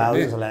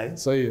जस्तो लाग्यो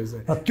सही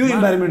हो त्यो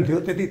इन्भाइरोमेन्ट थियो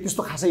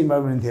त्यस्तो खासै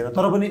इन्भाइरोमेन्ट थिएन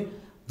तर पनि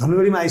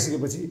धनगढीमा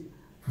आइसकेपछि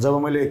जब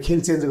मैले खेल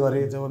चेन्ज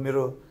गरेँ जब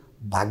मेरो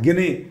भाग्य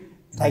नै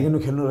ताइक्वान्डो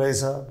खेल्नु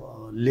रहेछ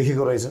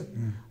लेखेको रहेछ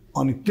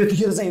अनि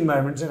त्यतिखेर चाहिँ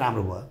इन्भाइरोमेन्ट चाहिँ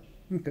राम्रो भयो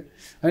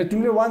अनि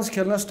तिमीले वान्स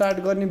खेल्न स्टार्ट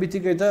गर्ने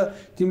बित्तिकै त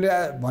तिमीले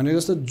भने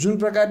जस्तो जुन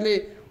प्रकारले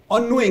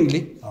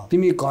अननोइङली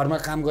तिमी घरमा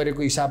काम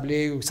गरेको हिसाबले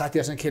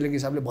साथीहरूसँग खेलेको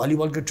हिसाबले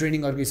भलिबलको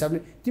ट्रेनिङहरूको हिसाबले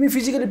तिमी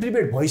फिजिकली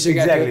प्रिपेयर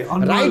भइसक्यो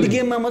राइट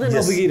गेममा मात्रै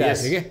नपुगिरहेको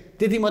थियो क्या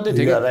त्यति मात्रै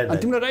थियो अनि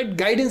तिमीलाई राइट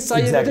गाइडेन्स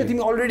चाहिएको थियो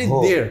तिमी अलरेडी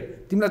देयर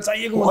तिमीलाई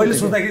चाहिएको अहिले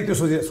सोच्दाखेरि त्यो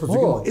सोचेको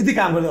यति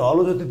काम गरेँ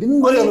हलो जोत्थेँ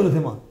दिनभरि हलो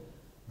जोत्थेँ म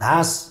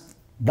घाँस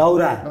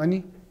दाउरा अनि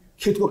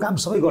खेतको काम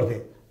सबै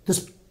गर्थेँ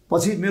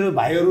त्यसपछि मेरो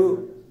भाइहरू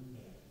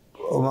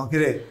के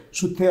अरे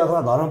सुत्थे अथवा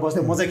घरमा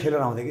बस्थेँ म चाहिँ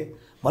खेलेर आउँथेँ कि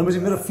भनेपछि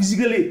मेरो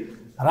फिजिकली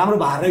राम्रो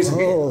भएर रहेछ कि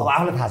अब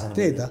आफूलाई थाहा छैन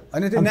त्यही त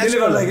अनि त्यसले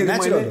गर्दाखेरि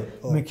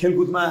मैले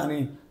खेलकुदमा अनि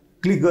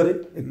क्लिक गरेँ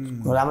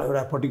राम्रो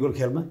एउटा पर्टिकुलर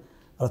खेलमा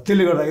र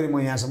त्यसले गर्दाखेरि म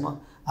यहाँसम्म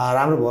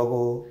राम्रो भएको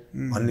हो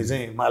भन्ने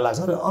चाहिँ मलाई लाग्छ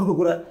र अर्को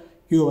कुरा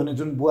के हो भने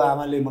जुन बुवा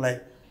आमाले मलाई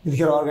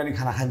त्यतिखेर अर्ग्यानिक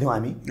खाना खान्थ्यौँ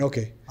हामी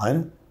ओके होइन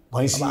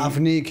भैँसी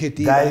आफ्नै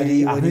खेती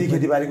आफ्नै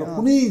खेतीबारीको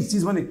कुनै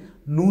चिज पनि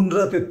नुन र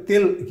त्यो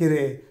तेल के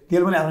अरे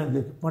तेल पनि आफ्नो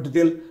मट्टी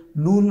तेल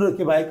नुन र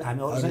के बाहेक हामी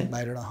अरू चाहिँ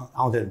बाहिर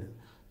आउँदैन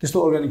त्यस्तो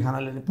अर्ग्यानिक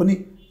खानाले पनि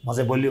म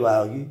चाहिँ बलियो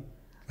भयो कि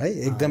है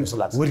एकदम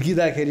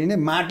हुर्किँदाखेरि नै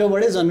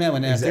माटोबाटै जन्म्यो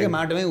भने जस्तै क्या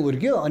माटोमै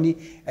हुर्क्यो अनि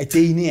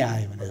त्यही नै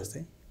आयो भने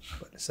जस्तै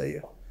सही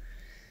हो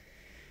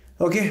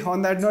okay on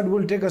that note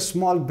will take a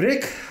small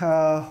brake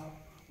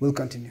will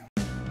continue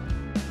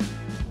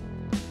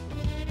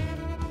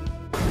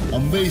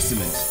Ambe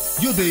cement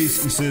यो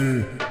देशको शिर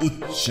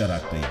उच्च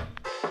राख्दै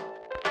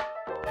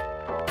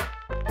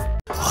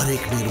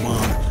हरेक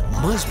निर्माण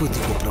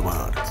मजबुतीको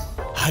प्रमाण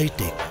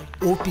हाईटेक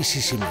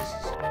ओपीसी सिमेन्ट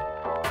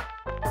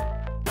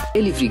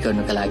डेलिभरी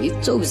गर्नका लागि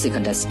 24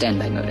 घण्टा स्ट्यान्ड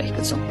बाईमा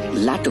रहेका छौँ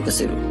लाटो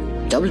कसेरो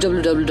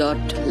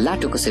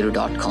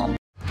www.latokasero.com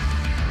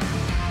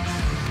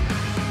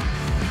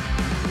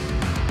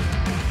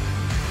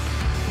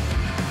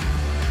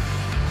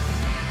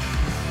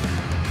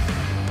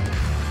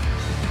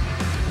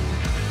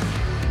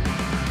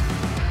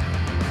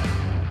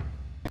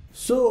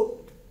सो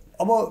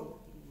अब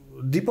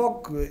दीपक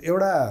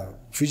एउटा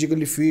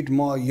फिजिकली फिट म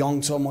यङ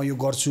छ म यो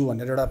गर्छु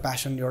भनेर एउटा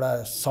प्यासन एउटा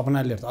सपना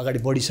लिएर अगाडि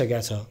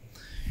बढिसकेको छ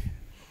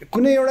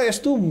कुनै एउटा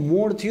यस्तो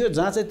मोड थियो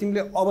जहाँ चाहिँ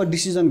तिमीले अब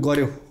डिसिजन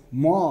गर्यौ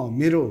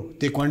मेरो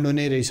ताइक्वान्डो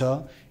नै रहेछ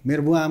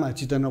मेरो बुवा आमा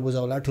चित्त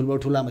नबुझाउला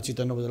ठुलामा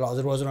चित्त नबुझाउला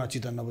हजुरबजुरमा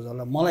चित्त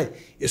नबुझाउला मलाई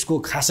यसको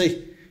खासै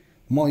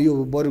म यो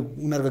बरु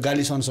उनीहरूको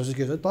गाली सहन सक्छु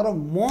के छ तर म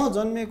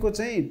जन्मेको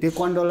चाहिँ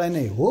ताइक्वान्डोलाई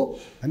नै हो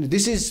अनि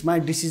दिस इज माई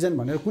डिसिजन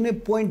भनेर कुनै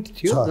पोइन्ट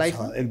थियो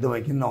लाइफमा एकदमै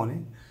किन नहुने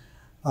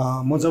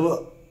म जब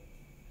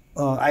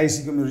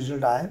आइएससीको मेरो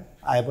रिजल्ट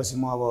आएपछि म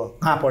अब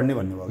कहाँ पढ्ने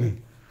भन्ने भयो कि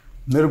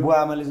मेरो बुवा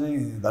आमाले चाहिँ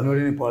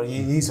धनगढी नै पढ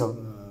यहीँ छ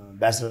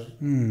ब्याचलर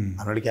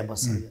धनगढी क्याम्पस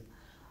छ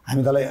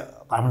हामी तँलाई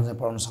काठमाडौँ चाहिँ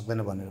पढाउन सक्दैन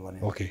भनेर भने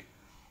ओके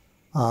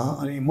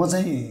अनि म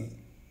चाहिँ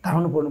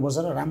काठमाडौँ पढ्नुपर्छ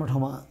र राम्रो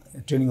ठाउँमा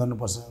ट्रेनिङ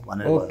गर्नुपर्छ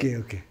भनेर ओके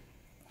ओके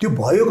त्यो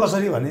भयो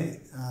कसरी भने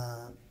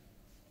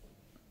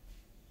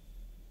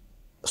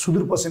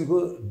सुदूरपश्चिमको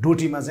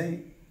डोटीमा चाहिँ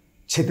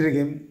क्षेत्रीय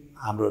गेम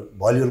हाम्रो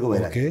भलिबलको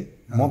भइरहेको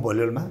म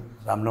भलिबलमा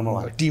राम्रो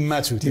टिममा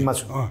छु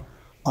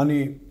अनि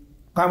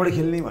कहाँबाट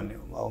खेल्ने भन्ने अब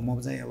म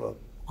चाहिँ अब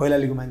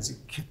कैलालीको मान्छे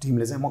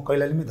टिमले चाहिँ म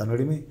कैलालीमै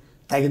धनगढीमै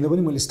ताइक्वान्डो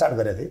पनि मैले स्टार्ट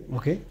गरेको थिएँ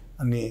ओके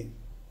अनि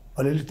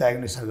अलिअलि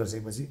ताइक्वान्डो स्टार्ट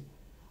गरिसकेपछि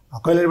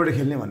कैलालीबाट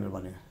खेल्ने भनेर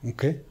भने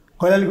ओके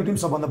कैलालीको टिम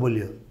सबभन्दा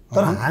बलियो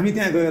तर हामी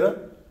त्यहाँ गएर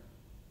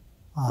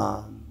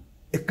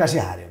 81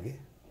 हार्यो कि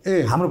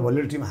हाम्रो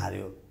भलिबल टिम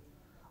हार्यो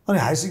अनि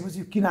हारिसकेपछि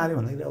किन हार्यो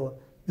भन्दाखेरि अब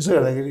यसो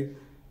हेर्दाखेरि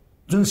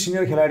जुन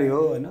सिनियर खेलाडी हो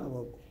होइन अब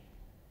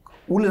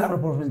उसले राम्रो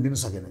पर्फर्मेन्स दिन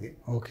सकेन कि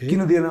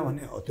किन दिएन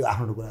भने त्यो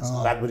आफ्नो कुरा छ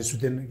रातभरि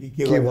सुतेन कि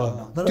के भयो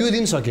त्यो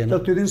दिन सकेन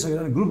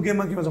अनि ग्रुप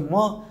गेममा के भन्छ म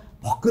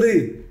भर्खरै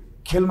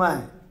खेलमा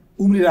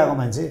उम्रिरहेको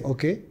मान्छे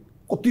ओके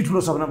कति ठुलो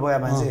सपना बोया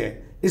मान्छे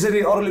यसरी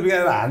अरूले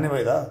बिगारेर हार्ने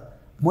भयो त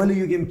मैले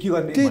यो गेम के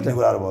गर्ने भन्ने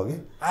कुराहरू भयो कि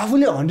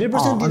आफूले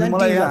 100% दिँदा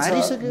मलाई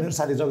हारिसक्यो मेरो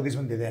साथी जगदीश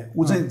पनि थियो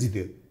ऊ चाहिँ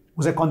जित्यो ऊ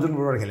चाहिँ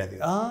कञ्चनपुरबाट खेलेको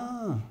थियो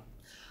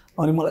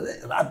अनि मलाई चाहिँ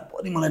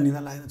रातभरि मलाई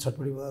निदा लागेन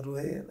छटपटी भयो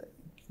रुएँ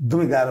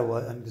एकदमै गाह्रो भयो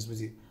अनि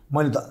त्यसपछि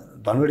मैले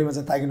धनगढीमा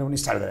चाहिँ ताइक्वान्डो पनि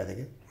स्टार्ट गरेको थिएँ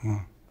कि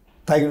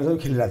ताइक्वान्डो चाहिँ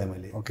खेलिरहेको थिएँ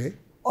मैले ओके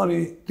अनि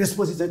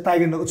त्यसपछि चाहिँ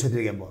ताइक्वान्डोको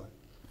क्षेत्रीय गेम भयो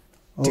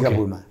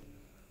टिकापुरमा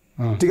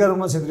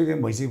टिकापुरमा क्षेत्रीय गेम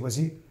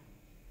भइसकेपछि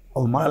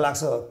अब मलाई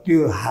लाग्छ त्यो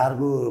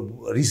हारको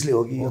रिसले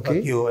हो कि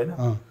के हो होइन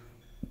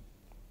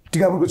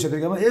टिकापुरको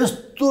क्षेत्रीय गेममा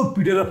यस्तो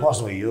पिटेर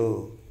फर्स्ट भयो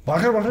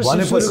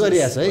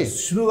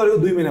सुरु गरेको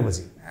 2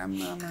 महिनापछि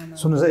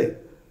सुन्नुहोस् है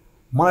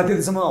मलाई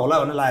त्यतिसम्म होला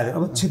भन्ने लागेको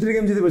थियो अब क्षेत्रीय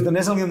गेम जितेपछि त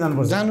नेसनल गेम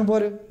जानु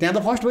पर्यो त्यहाँ त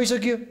फर्स्ट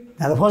भइसक्यो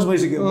यहाँ त फर्स्ट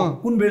भइसक्यो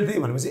कुन बेल्ट थिएँ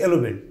भनेपछि येलो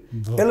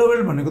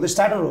बेल्ट भनेको त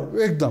स्टार्टर हो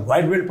एकदम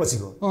व्हाइट बेल्ट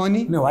पछिको अनि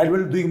व्हाइट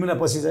बेल्ट 2 महिना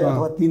पछि चाहिँ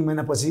अथवा 3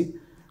 महिना पछि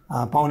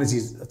पाउने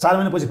चिज 4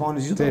 महिना पछि पाउने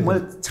चिज मैले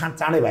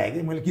चाँडै भए कि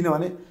मैले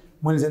किनभने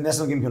मैले चाहिँ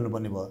नेसनल गेम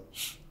खेल्नुपर्ने भयो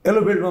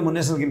येलो बेल्टमा म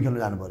नेसनल गेम खेल्न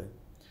जानु पर्यो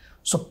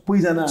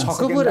सबैजना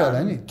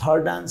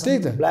थर्ड डान्स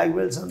ब्ल्याक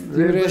बेल्ट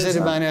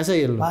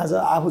छन् आज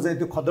आफू चाहिँ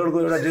त्यो खद्दडको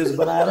एउटा ड्रेस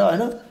बनाएर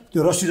होइन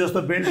त्यो रस्सी जस्तो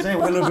बेल्ट चाहिँ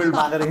येलो बेल्ट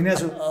बाँधेर हिँडेको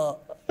छु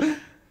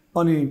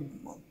अनि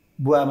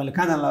बुवा मैले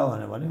कहाँ जानु लाग्यो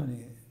भनेर भन्यो अनि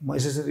म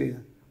यसरी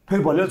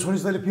फेरि भोलि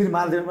छोडिस् तैँले फेरि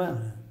मारिदिनु भयो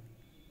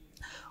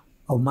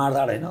अब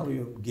मार्दा होइन अब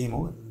यो गेम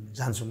हो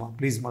जान्छु म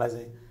प्लिज मलाई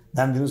चाहिँ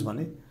जानिदिनुहोस्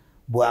भने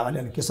बुवा आमाले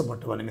अनि के छ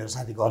भट्ट भने मेरो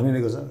साथी घर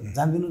निलेको छ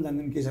जान्दिनु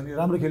के छ नि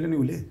राम्रो खेल्यो नि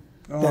उसले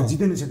त्यहाँ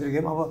जित्यो नि क्षेत्रीय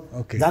गेम अब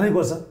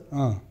जानैपर्छ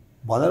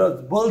भनेर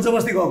बल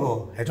जबस्ती गएको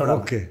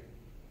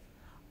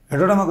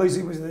हेटौडामा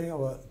गइसकेपछि चाहिँ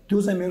अब त्यो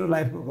चाहिँ मेरो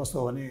लाइफको कस्तो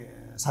हो भने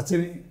साँच्चै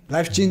नै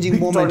life changing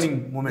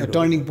moment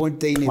turning point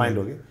त्यही नै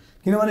हो कि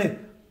किनभने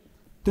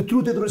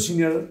त्यत्रो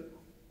सिनियर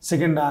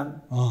सेकेन्ड डान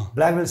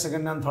ब्ल्याक बेल्ट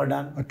सेकेन्ड डान थर्ड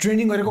डान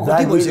ट्रेनिङ गरेको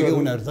कति भइसक्यो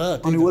उनीहरू त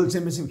अनि वर्ल्ड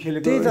च्याम्पियनसिप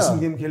खेलेको एसियन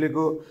गेम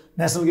खेलेको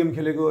नेसनल गेम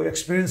खेलेको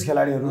एक्सपिरियन्स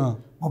खेलाडीहरू म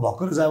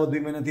भर्खर चाहिँ अब 2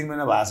 महिना 3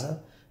 महिना भएको छ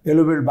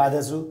येलो बेल्ट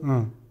बाँधेको छु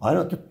होइन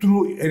त्यत्रो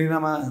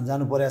एरिनामा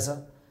जानु परेछ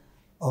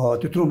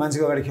त्यत्रो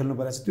मान्छेको अगाडि खेल्नु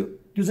परेछ त्यो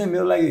चाहिँ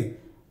मेरो लागि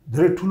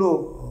धेरै ठुलो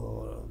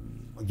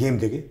गेम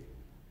थियो कि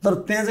तर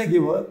त्यहाँ चाहिँ के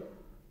भयो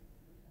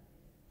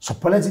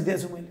सबैलाई जितेको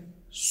छु मैले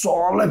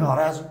सबलाई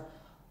हराएको छु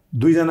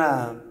 2 जना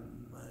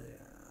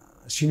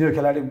सिनियर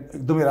खेलाडी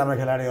एकदमै राम्रो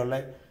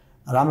खेलाडीहरूलाई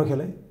राम्रो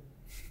खेले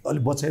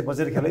अलिक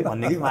बचेर खेले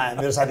भन्ने कि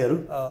मेरो साथीहरू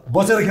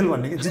बचेर खेल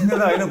भन्ने कि जित्ने त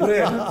होइन पुरै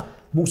होइन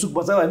मुखसुक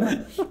बचाऊ होइन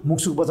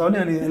मुखसुक बचाऊ नि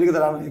अनि अलिकति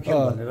राम्रो खेल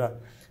भनेर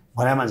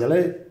भने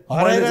मान्छेलाई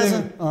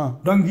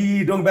डङ्की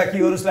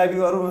ब्याकीहरू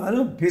स्लाइपिङहरू होइन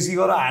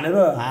फेसीहरू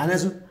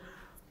हानेछु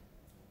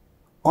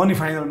अनि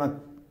फाइनलमा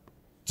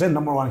चाहिँ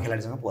नम्बर 1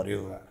 खेलाडीसँग पर्यो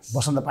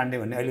बसन्त पाण्डे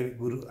भन्ने अहिले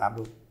गुरु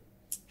हाम्रो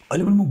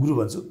अहिले पनि म गुरु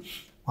भन्छु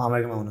उहाँ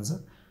अमेरिकामा हुनुहुन्छ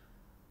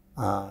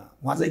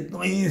उहाँ चाहिँ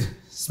एकदमै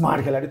स्मार्ट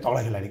खेलाडी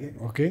तगडा खेलाडी के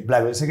ओके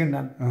ब्ल्याक बेल्ट सेकेन्ड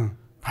डान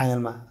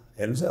फाइनलमा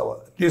हेर्नुहोस् अब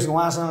त्यसको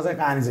उहाँसँग चाहिँ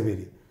कहानी छ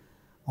फेरि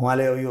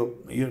उहाँले यो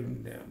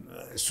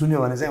सुन्यो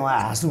भने चाहिँ उहाँ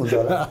हाँस्नुहुन्छ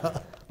होला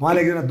उहाँले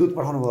एकजना दूत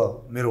पठाउनु भयो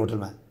मेरो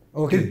होटलमा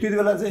त्यति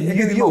बेला चाहिँ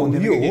एकै दिनमा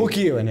हुन्थ्यो हो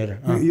के भनेर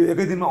यो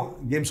एकै दिनमा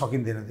गेम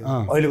सकिन्थेन त्यो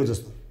अहिलेको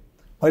जस्तो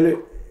अहिले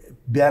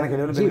बिहान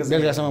खेल्यो भने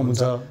बेलुकासम्म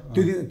हुन्छ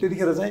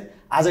त्यतिखेर चाहिँ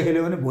आज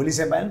खेल्यो भने भोलि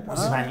सेमिफाइनल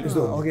पर्सि फाइनल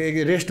यस्तो ओके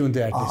रेस्ट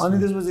हुन्थ्यो अनि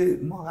त्यसपछि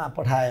म कहाँ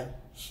पठायो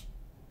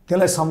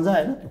त्यसलाई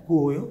सम्झाएँ होइन त्यो को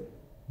हो यो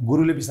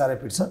गुरुले बिस्तारै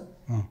पिट्छ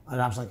अनि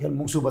राम्रोसँग खेल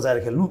मुखसु बचाएर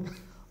खेल्नु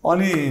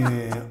अनि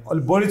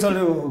अलिक बढी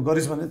चल्यो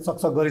गरिस् भने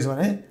चकचक गरिस्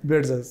भने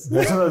भेट्छ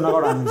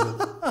नगड हानिन्छ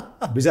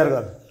विचार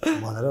गर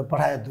भनेर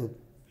पठायो दूत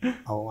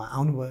अब उहाँ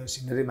आउनुभयो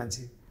सिनियरै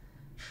मान्छे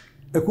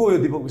को यो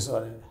दिपक विश्व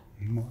भनेर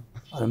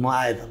अनि म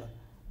आएँ त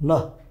ल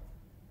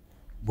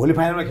भोलि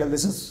फाइनलमा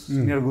खेल्दैछस्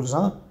सिनियर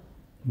गुरुसँग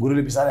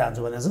गुरुले बिस्तारै हान्छ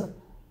भनेछ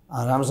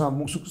राम्रोसँग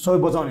मुखसुक सबै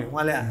बचाउने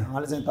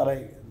उहाँले चाहिँ तँलाई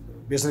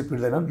बेसरी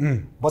पिट्दैनन्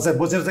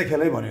बचेर चाहिँ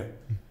खेलै भन्यो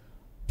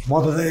म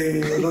त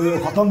चाहिँ यो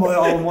खत्तम भयो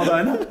अब म त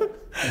होइन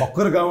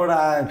भर्खर गाउँबाट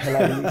आयो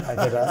खेलाडी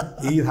केटा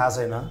केही थाहा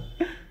छैन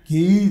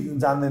केही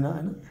जान्दैन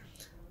होइन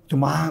त्यो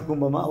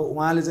महाकुम्भमा अब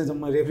उहाँले चाहिँ म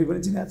रेफ्री पनि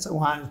चिनाएको छ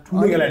उहाँ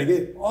ठुलो खेलाडी के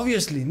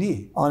अभियसली नि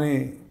अनि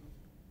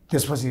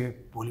त्यसपछि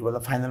भोलिपल्ट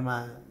फाइनलमा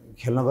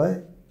खेल्न गएँ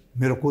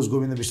मेरो कोच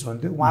गोविन्द विष्ट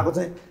हुन्थ्यो उहाँको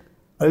चाहिँ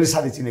अहिले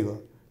साथी चिनेको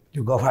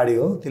त्यो गफाडी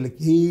हो त्यसले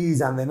केही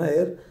जान्दैन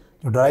हेर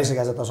त्यो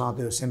डराइसकेको छ तसँग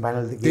त्यो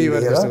सेमिफाइनल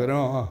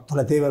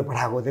तँलाई त्यही भएर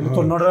पठाएको त्यसले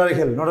तँ नडराएर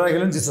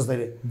खेल्यो नि जित्छस्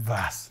तैँले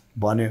बास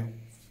भन्यो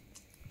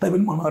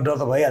तैपनि मनमा डर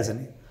त भइहाल्छ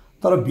नि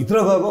तर भित्र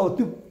गएको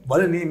त्यो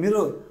भयो नि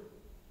मेरो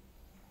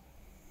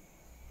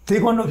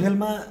ताइक्वान्डो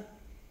खेलमा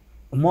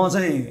म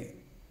चाहिँ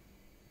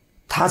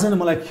थाहा छैन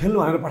मलाई खेल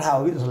भनेर पठायो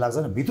कि जस्तो लाग्छ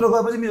नि भित्र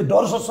गएपछि मेरो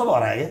डर सब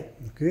हरायो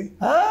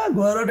क्या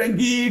गएर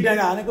ट्याङ्का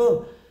हानेको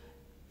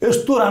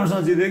यस्तो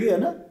राम्रोसँग जित्यो कि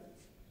होइन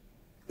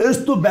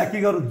यस्तो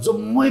ब्याकिङहरू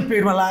जम्मै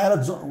पेटमा लागेर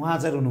उहाँ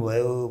चाहिँ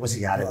रुनुभयो पछि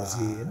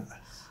हारेपछि होइन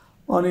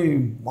अनि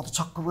म त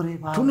छक्क परेँ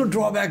ठुलो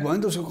ड्रब्याक भयो नि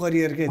त उसको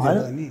करियरकै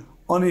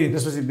अनि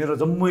त्यसपछि मेरो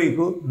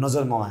जम्मैको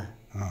नजर ममा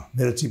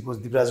मेरो चिफ कोच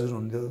दिपराज गुरु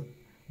हुन्थ्यो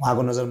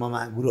उहाँको नजर ममा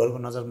गुरुहरूको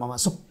नजर ममा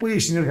सबै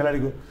सिनियर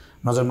खेलाडीको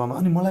नजर ममा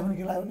अनि मलाई पनि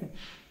के लाग्यो भने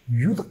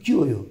यो त के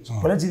हो यो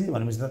सबैलाई जितेँ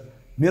भनेपछि त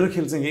मेरो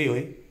खेल चाहिँ यही हो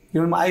है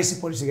किनभने म आइएससी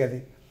पढिसकेको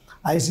थिएँ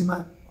आइएससीमा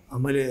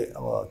मैले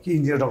अब के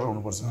इन्जिनियर डक्टर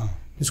हुनुपर्छ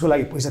त्यसको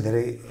लागि पैसा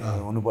धेरै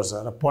हुनुपर्छ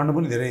र पढ्न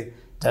पनि धेरै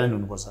ट्यालेन्ट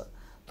हुनुपर्छ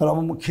तर अब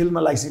म खेलमा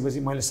लागिसकेपछि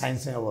मैले साइन्स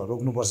चाहिँ अब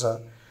रोक्नुपर्छ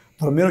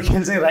तर मेरो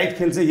खेल चाहिँ राइट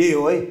खेल चाहिँ यही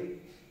हो है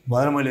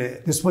भनेर मैले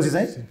त्यसपछि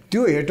चाहिँ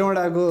त्यो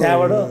हेटौडाको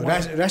त्यहाँबाट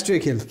राष्ट्रिय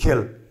खेल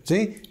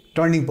चाहिँ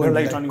टर्निङ पोइन्ट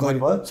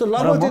भयो सो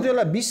लगभग त्यति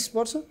बेला 20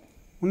 वर्ष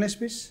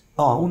 19-20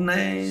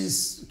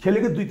 19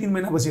 खेलेको 2-3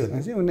 महिनापछि हो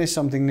 19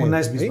 समथिङ नै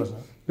 19-20 वर्ष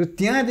र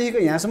त्यहाँदेखिको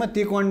यहाँसम्म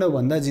ताइक्वान्डो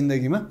भन्दा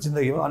जिन्दगीमा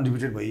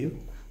अनरिपिटेड भयो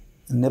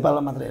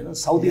नेपालमा मात्र होइन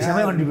साउथ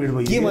एसियामै अनडिबेटेड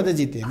भयो के मात्रै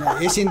जिते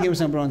होइन एसियन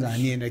गेम्समा ब्रोन्ज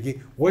हानिएन कि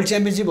वर्ल्ड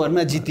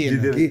च्याम्पियनसिपहरूमा जितिएन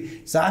कि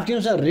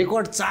च्याम्पियन्समा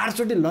रेकर्ड 4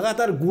 चोटि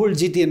लगातार गोल्ड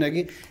जितिएन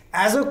कि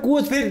एज अ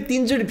कोच फेरि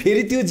 3 चोटि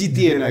फेरि त्यो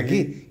जितिएन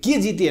कि के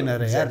जितिएन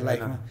र यार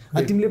लाइफमा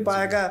अनि तिमीले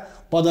पाएका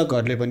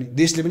पदकहरूले पनि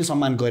देशले पनि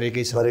सम्मान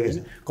गरेकै छ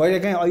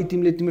कहिलेकाहीँ अहिले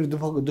तिमीले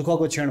तिम्रो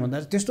दुःखको क्षण भन्दा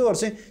त्यस्तोहरू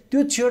चाहिँ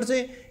त्यो क्षण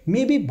चाहिँ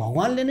मेबी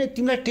भगवान्ले नै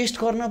तिमीलाई टेस्ट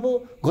गर्न पो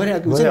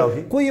गरिरहेको हुन्छ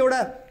कोही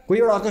एउटा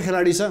अर्को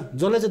खेलाडी छ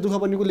जसले चाहिँ दुःख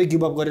पर्ने कसले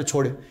गिभ अप गरेर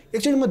छोड्यो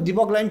एकचोटि म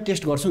दिपकलाई पनि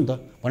टेस्ट गर्छु नि त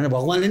भनेर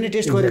भगवान्ले नै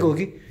टेस्ट गरेको हो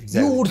कि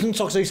यो उठ्नु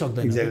सक्छ कि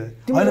सक्दैन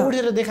तिमीले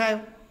उठेर देखायो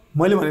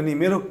मैले भने नि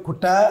मेरो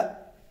खुट्टा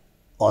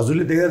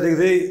हजुरले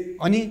देख्दै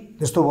अनि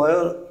त्यस्तो भयो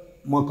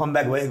म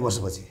कमब्याक भयो 1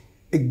 वर्षपछि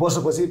 1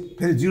 वर्षपछि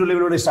फेरि 0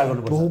 लेभलबाट स्टार्ट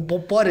गर्नु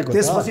परेको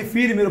त्यसपछि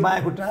फेरि मेरो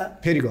बायाँ खुट्टा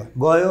फेरि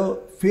गयो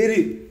फेरि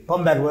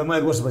कमब्याक भयो म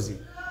 1 वर्षपछि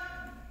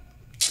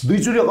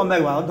 2 चोटि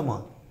कमब्याक भयो नि त म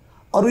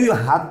अरू यो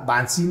हात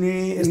भाँचिने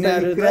यस्ता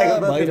क्रिया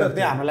गर्दा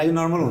त्यो हाम्रो लागि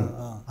नर्मल हो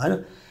हैन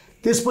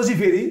त्यसपछि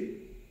फेरि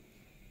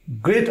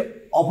ग्रेट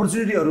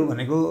अपर्च्युनिटीहरू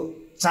भनेको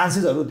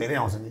चान्सेसहरू धेरै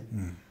आउँछ नि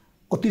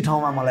कति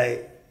ठाउँमा मलाई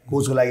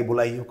कोचको लागि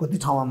बोलाइयो कति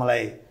ठाउँमा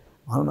मलाई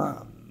भनौँ न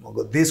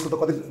देशको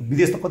त कति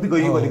विदेश त कति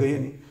गइयो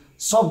नि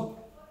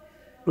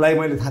सबलाई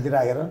मैले थाती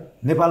राखेर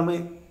नेपालमै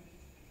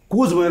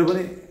कोच भएर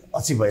पनि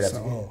अचिभ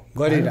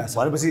भइरहेको छ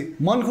भनेपछि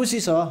मन खुसी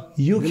छ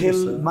यो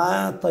खेलमा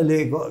तैँले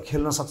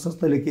खेल्न सक्छस्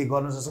तैँले के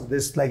गर्न सक्छस्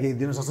देशलाई केही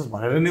दिन सक्छस्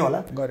भनेर नै होला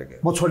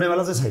म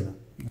छोड्नेवाला चाहिँ छैन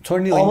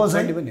छोड्ने अब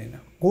चाहिँ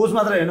कोच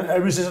मात्रै होइन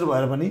एडमिनिस्ट्रेटर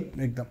भएर पनि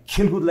एकदम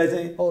खेलकुदलाई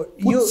चाहिँ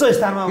उच्च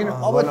स्थानमा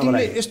अब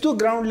तिमीले यस्तो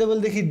ग्राउन्ड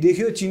लेभलदेखि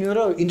देख्यो चिन्यो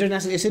र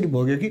इन्टरनेसनल यसरी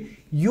भोग्यो कि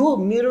यो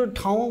मेरो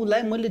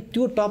ठाउँलाई मैले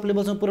त्यो टप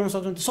लेभलसम्म पुर्याउन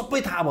सक्छु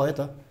सबै थाहा भयो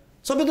त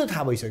सबै त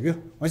थाहा भइसक्यो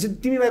भनेपछि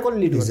तिमी भाइ कसले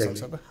लिड गर्न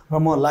सक्छ त र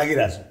म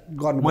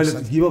लागिरहेको छु मैले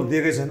गिभ अप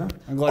दिएकै छैन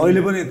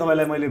अहिले पनि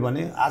तपाईँलाई मैले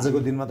भने आजको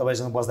दिनमा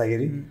तपाईँसँग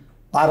बस्दाखेरि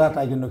पारा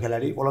टाइकेन्डो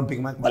खेलाडी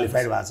ओलम्पिकमा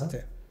क्वालिफाइड भएको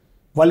छ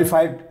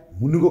क्वालिफाइड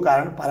हुनुको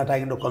कारण पारा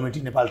टाइकेन्डो कमिटी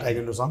नेपाल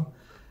टाइकेन्डो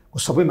सङ्घको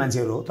सबै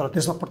मान्छेहरू हो तर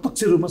त्यसमा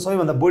प्रत्यक्ष रूपमा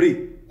सबैभन्दा बढी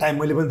टाइम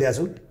मैले पनि दिएको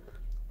छु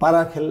पारा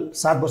खेल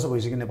 7 वर्ष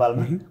भइसक्यो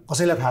नेपालमा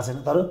कसैलाई थाहा छैन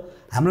तर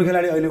हाम्रो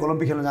खेलाडी अहिले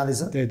ओलम्पिक खेल्न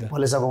जाँदैछ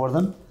पलेसा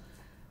गोवर्धन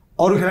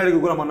अरू खेलाडीको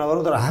कुरा मन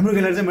नगरौँ तर हाम्रो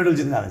खेलाडी चाहिँ मेडल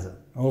जित्न जाँदैछ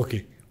ओके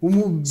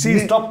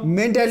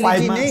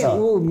मेन्टालिटी नै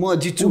म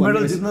जित्छु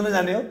मेडल जित्न नै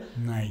जाने हो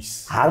नाइस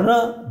हार र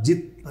जित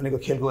भनेको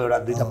खेलको एउटा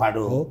दुईटा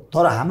पाटो हो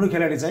तर हाम्रो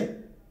खेलाडी चाहिँ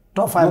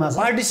टप 5 मा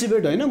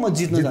पार्टिसिपेट होइन म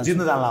जित्न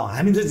जानला हो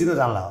हामी चाहिँ जित्न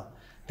जानला हो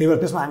त्यही भएर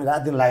त्यसमा हामी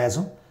रात दिन लागेका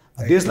छौँ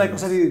देशलाई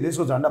कसरी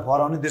देशको झन्डा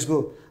फहराउने देशको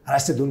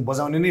राष्ट्रिय धुन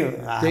बजाउने नै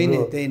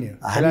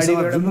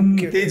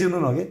त्यही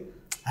जुनून हो कि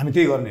हामी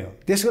त्यही गर्ने हो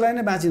त्यसको लागि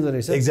नै बाँचिँदो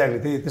रहेछ एक्ज्याक्टली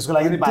त्यही त्यसको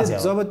लागि नै बाँच्यो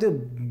जब त्यो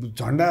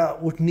झन्डा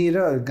उठ्ने र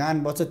गान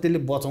बज्छ त्यसले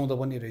बचाउँदो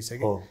पनि रहेछ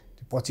कि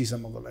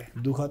पछिसम्मको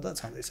लागि दुःख त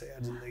छँदैछ यार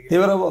जिन्दगी त्यही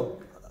भएर अब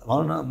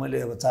भनौँ न मैले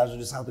अब 4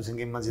 चोटि साउथ एसियन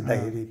गेममा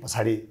जित्दाखेरि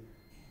पछाडि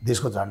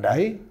देशको झन्डा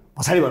है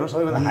पछाडि भनौँ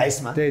सबैभन्दा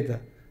हाइस्टमा त्यही त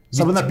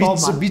सबभन्दा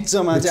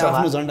बिचमा चाहिँ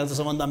आफ्नो झन्डा त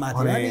सबभन्दा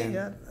माथि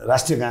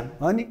राष्ट्रिय गान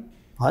अनि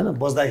होइन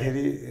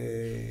बज्दाखेरि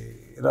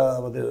र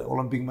अब त्यो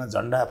ओलम्पिकमा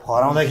झन्डा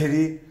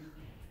फहराउँदाखेरि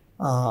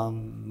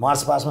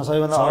मार्च पास्टमा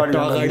सबैभन्दा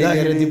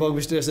अगाडि दीपक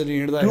बिष्ट यसरी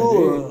हिँड्दा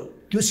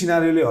त्यो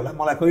सिनारीले होला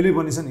मलाई कहिल्यै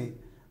पनि छ नि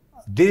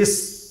देश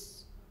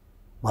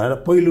भनेर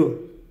पहिलो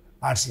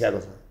पाठ सिकाएको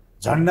छ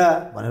झन्डा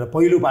भनेर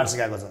पहिलो पाठ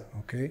सिकाएको छ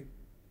ओके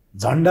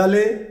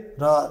झन्डाले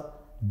र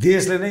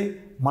देशले नै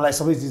मलाई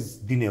सबै चिज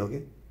दिने हो कि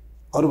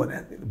अरू भने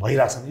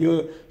भइरहेको छ यो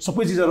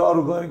सबै चिजहरू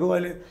अरू गरेको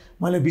अहिले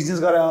मैले बिजनेस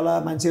गरे होला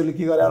मान्छेहरूले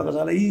के गरे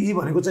होला यी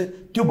भनेको चाहिँ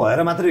त्यो भएर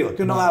मात्रै हो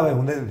त्यो नभए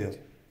हुँदैन थियो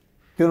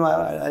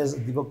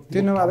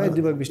त्यो नभए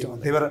दीपक बिष्ट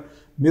त्यही भएर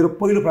मेरो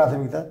पहिलो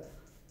प्राथमिकता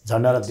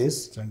झन्डा र देश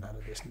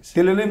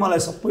त्यसले नै मलाई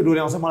सबै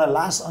डोर्याउँछ मलाई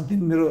लास्ट अन्तिम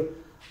मेरो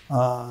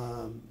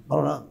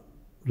भनौँ न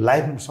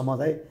लाइफसम्म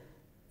चाहिँ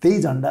त्यही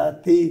झन्डा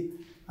त्यही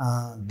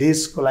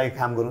देशको लागि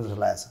काम गर्नु जस्तो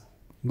लागेको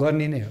छ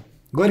गर्ने नै हो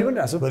गरि पनि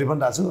रहेको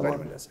छु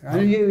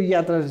अनि यो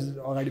यात्रा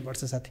अगाडि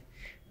बढ्छ साथी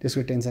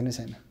त्यसको टेन्सनै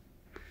छैन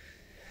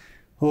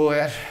हो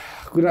यार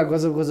कुरा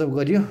गजब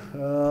गरियो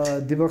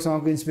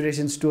दिपकसँगको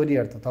इन्सपिरेसन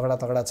स्टोरीहरू त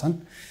तगडा छन्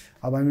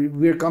अब हामी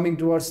we are coming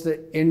towards the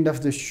and of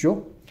the so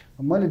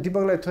मैले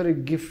दिपकलाई थोरै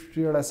गिफ्ट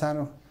एउटा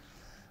सानो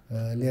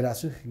लिएर आएको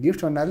छु गिफ्ट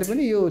भन्नाले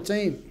पनि यो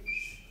चाहिँ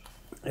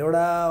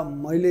एउटा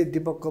मैले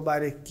दिपकको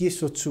बारे के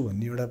सोच्छु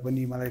भन्ने एउटा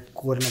पनि मलाई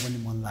कोर्न पनि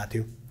मन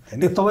लाग्थ्यो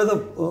होइन तपाईँ त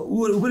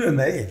ऊ पनि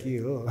भन्दा है के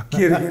हो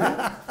के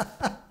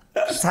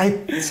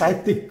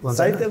साहित्यिक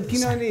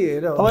किनभने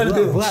तपाईँले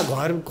त्यो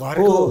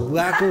घरको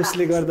बुवाको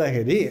उसले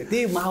गर्दाखेरि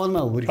त्यही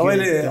माहौलमा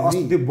तपाईँले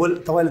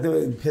तपाईँले त्यो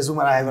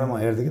फेसबुकमा राखेको म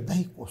हेर्थेँ कि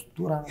दाइ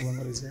कस्तो राम्रो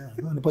गर्दो रहेछ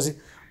अनि पछि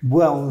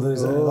बुवा आउँदो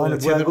रहेछ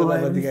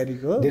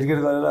अधिकारीको डेडिकेट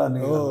गरेर अनि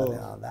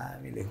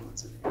दामी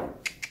लेख्नुहुन्छ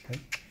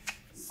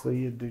सो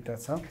यो दुईवटा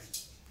छ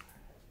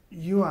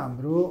यो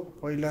हाम्रो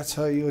पहिला छ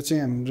यो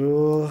चाहिँ हाम्रो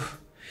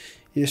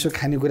यसो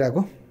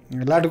खानेकुराको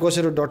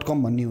लाटोकोसेरो.com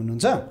भन्ने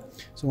हुनुहुन्छ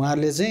सो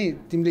उहाँहरूले चाहिँ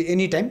तिमीले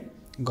एनी टाइम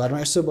घरमा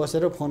यसो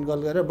बसेर फोन कल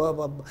गरेर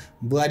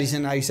बुहारी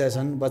छन् आइसा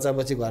छन् बच्चा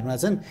बच्ची घरमा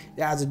छन्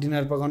या आज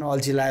डिनर पकाउन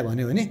अल्छी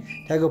लाग्यो भने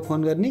ठ्याक्क फोन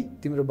गर्ने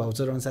तिम्रो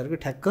भाउचर अनुसारको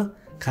ठ्याक्क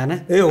खाना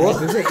ए हो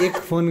एक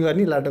फोन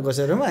गर्ने लाटो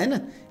कसेरमा होइन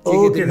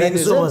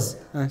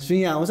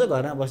सुइँ आउँछ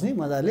घरमा बस्ने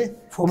मजाले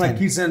फोनमा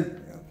किचन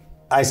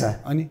आइसा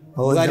अनि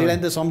बुहारीलाई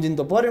त सम्झिनु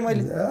त पर्यो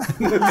मैले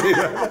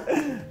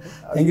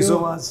थ्याङ्क यू सो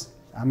मच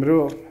हाम्रो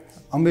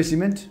अम्बे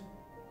सिमेन्ट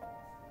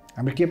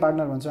हाम्रो के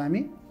पार्टनर भन्छौँ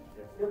हामी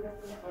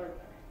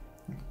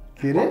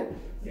के अरे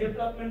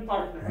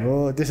हो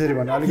त्यसरी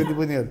भन्नु अलिकति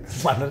पनि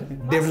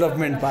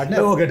डेभलपमेन्ट पार्टनर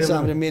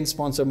हाम्रो मेन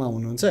स्पोन्सरमा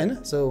हुनुहुन्छ होइन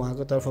सो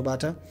उहाँको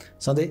तर्फबाट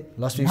सधैँ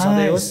लक्ष्मी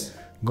सधैँ होस्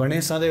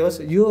गणेश सधैँ होस्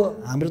यो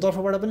हाम्रो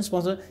तर्फबाट पनि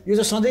स्पोन्सर यो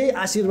चाहिँ सधैँ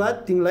आशीर्वाद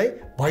तिमीलाई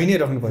भइ नै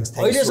राख्नुपर्छ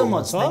अहिलेसम्म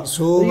छ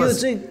यो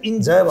चाहिँ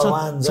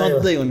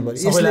सधैँ हुनु पर्यो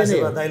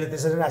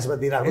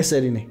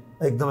यसरी नै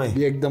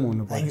एकदम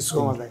हुनु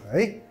पर्यो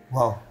है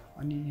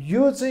अनि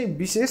यो चाहिँ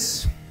विशेष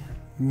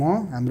म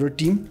हाम्रो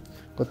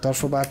टिमको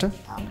तर्फबाट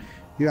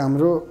यो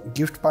हाम्रो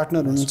गिफ्ट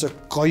पार्टनर हुनुहुन्छ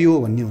कयो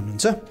भन्ने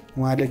हुनुहुन्छ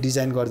उहाँले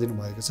डिजाइन गरिदिनु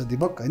भएको छ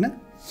दीपक होइन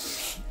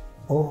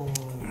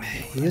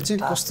यो चाहिँ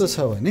कस्तो छ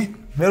भने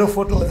मेरो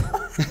फोटो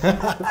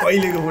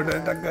पहिलेको फोटो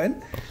टक्क होइन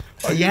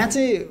यहाँ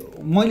चाहिँ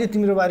मैले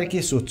तिम्रो बारे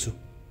के सोध्छु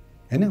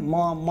होइन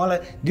मलाई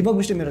दीपक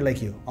विष्ट मेरो लागि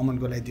के हो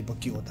अमनको लागि दीपक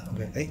के हो त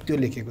है त्यो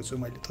लेखेको छु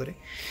मैले थोरै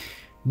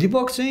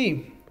दीपक चाहिँ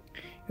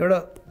एउटा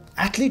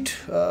एथलिट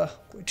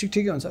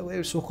ठिकै हुन्छ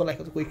सोखको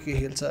लागि त कोही के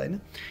खेल्छ होइन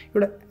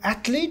एउटा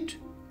एथलिट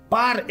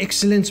पार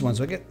एक्सिलेन्स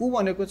भन्छ क्या ऊ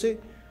भनेको चाहिँ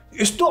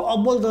यस्तो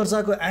अब्बल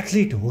दर्जाको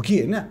एथलिट हो कि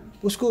होइन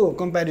उसको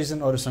कम्पेरिजन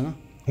अरूसँग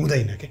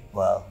हुँदैन क्या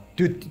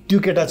त्यो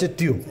केटा चाहिँ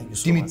त्यो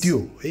तिमी त्यो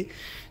है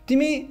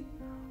तिमी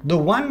द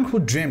वान हु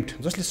ड्रिम्ड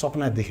जसले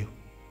सपना देख्यो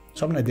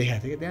सपना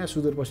देखाएको थियो क्या त्यहाँ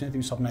सुदूरपश्चिम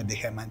तिमी सपना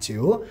देखाएको मान्छे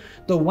हो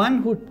the one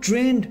who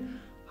trend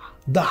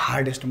the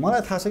hardest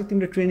मलाई थाहा छ कि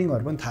तिम्रो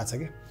ट्रेनिङहरू पनि थाहा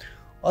छ क्या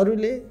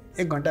अरूले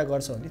 1 घन्टा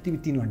गर्छ भने तिमी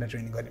 3 घन्टा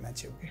ट्रेनिङ गर्ने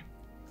मान्छे हो क्या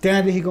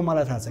त्यहाँदेखिको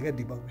मलाई थाहा छ क्या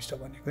दीपक विष्ट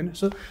भनेको होइन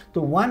सो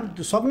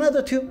त्यो सपना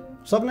त थियो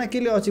सपना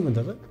केले अचिभ हुन्छ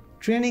त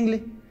ट्रेनिङले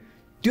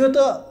त्यो त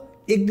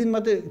एक दिन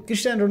मात्रै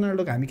क्रिस्टियानो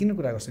रोनाल्डोको हामी किन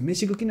कुरा गर्छौँ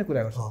मेसीको किन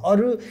कुरा गर्छौँ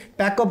अरू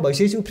प्याकअप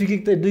भइसकेपछि ऊ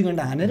फ्रिकिक त 2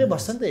 घन्टा हानेरै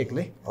बस्छ नि त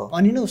एक्लै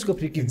अनि नै उसको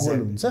फ्रिकिक गोल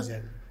हुन्छ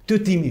त्यो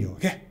तिमी हो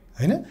क्या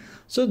होइन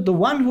so the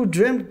one who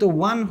ड्रिम्ड the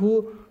one who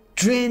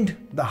trend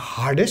the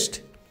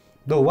hardest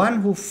the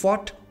one who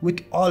फट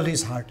विथ अल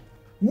हिज हार्ट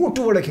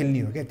मुटुबाट खेल्ने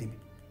हो क्या तिमी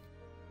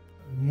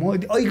म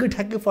अहिलेको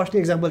ठ्याक्कै फर्स्ट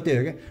इक्जाम्पल त्यही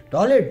हो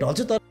क्या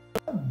ढल्छ तर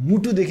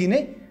मुटुदेखि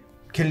नै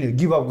खेल्ने हो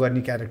गिभ अप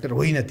गर्ने क्यारेक्टर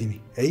होइन तिमी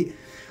है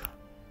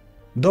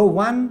the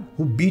one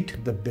who beet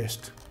the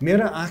best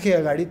मेरो आँखे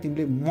अगाडि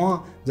तिमीले म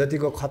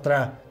जतिको खतरा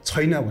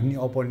छैन भन्ने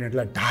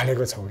अपोनेन्टलाई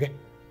ढालेको छौ क्या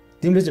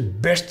तिमीले चाहिँ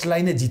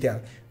बेस्टलाई नै जित्या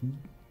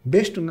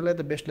बेस्ट हुनलाई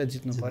त बेस्टलाई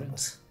जित्नु पर्यो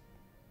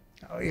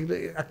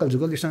एकदम अक्कल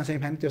झुकल त्योसँग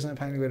सेमिफाइनल त्योसँग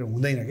फाइनल गरेर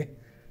हुँदैन क्या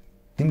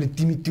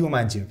तिमी त्यो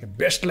मान्छे हो क्या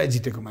बेस्टलाई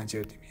जितेको मान्छे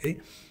हो तिमी है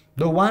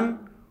the one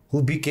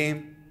who became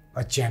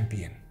a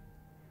champion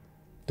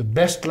the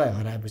बेस्टलाई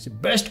हराएपछि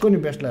बेस्टको नि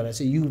बेस्टलाई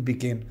हराएपछि you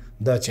became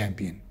the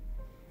champion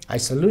I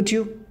salute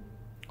you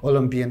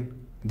Olympian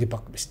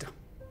Deepak Bisht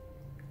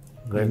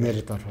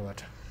मेरो तर्फबाट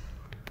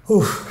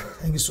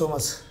थ्याङ्क यू सो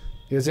मच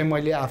यो चाहिँ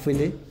मैले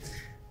आफैले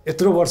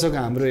यत्रो वर्षको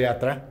हाम्रो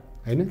यात्रा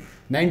होइन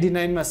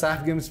 99मा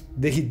साफ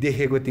गेम्सदेखि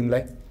देखेको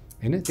तिमीलाई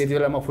होइन त्यति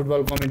बेला म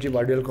फुटबल कमेन्ट्री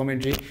भलिबल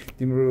कमेन्ट्री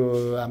तिम्रो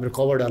हाम्रो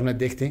कभरहरूमा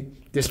देख्थेँ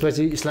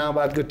त्यसपछि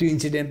इस्लामाबादको त्यो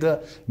इन्सिडेन्ट त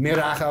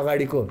मेरो आँखा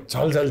अगाडिको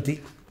झलझल्ती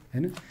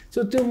होइन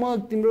सो त्यो म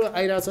तिम्रो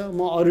आइरहेछ म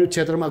अरू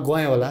क्षेत्रमा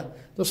गएँ होला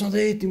त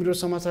सधैँ तिम्रो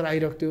समाचार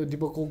आइरहेको थियो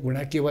दीपकको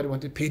घुँडा के भयो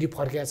भन्थ्यो फेरि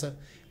फर्किया छ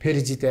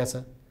फेरि जित्या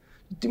छ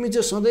तिमी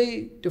चाहिँ सधैँ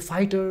त्यो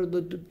फाइटर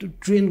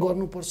ट्रेन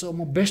गर्नुपर्छ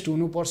म बेस्ट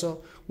हुनुपर्छ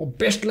म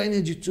बेस्टलाई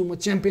नै जित्छु म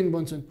च्याम्पियन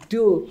बन्छु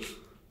त्यो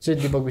चाहिँ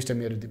दीपक बिष्ट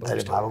मेरो दीपक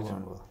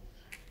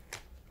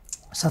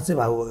साँच्चै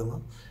भावुक भयो म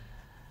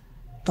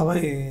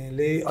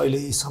तपाईँले अहिले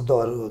यी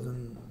शब्दहरू जुन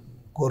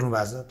कोर्नु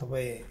भएको छ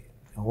तपाईँ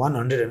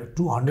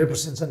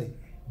 100% छ नि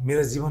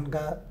मेरो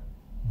जीवनका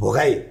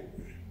भोगाई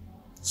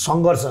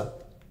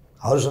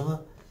सङ्घर्षहरूसँग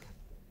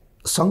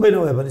सँगै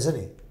नभए पनि छ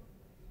नि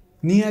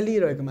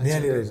निहालिरहेको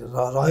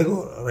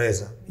रहेछ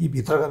यी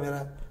भित्रका मेरा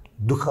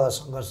दुःख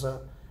सङ्घर्ष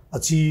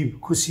अचिभ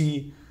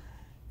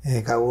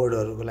खुसीका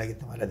वर्डहरूको लागि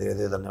तपाईँलाई धेरै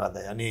धेरै धन्यवाद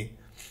है अनि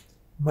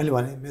मैले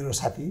भने मेरो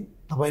साथी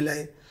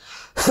तपाईँलाई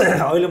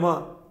अहिले म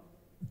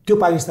त्यो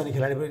पाकिस्तानी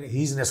खेलाडी पनि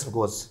हिज नेसनल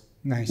कोच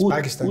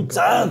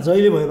पाकिस्तान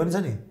जहिले भयो भने छ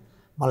नि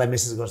मलाई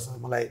मेसेज गर्छ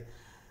मलाई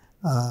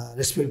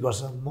रेस्पेक्ट गर्छ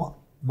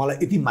मलाई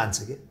यति मान्छ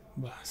कि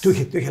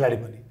त्यो खेलाडी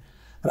पनि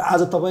र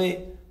आज तपाईँ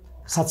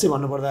साँच्चै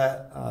भन्नुपर्दा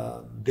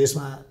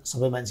देशमा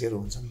सबै मान्छेहरू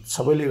हुन्छन्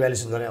सबैले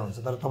इभ्यालुएसन गरेका हुन्छ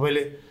तर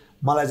तपाईँले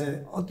मलाई चाहिँ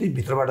अति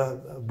भित्रबाट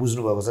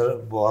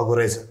बुझ्नुभएको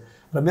रहेछ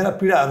र मेरा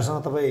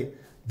पीडाहरूसँग तपाईँ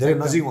धेरै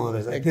नजिक हुँदो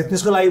रहेछ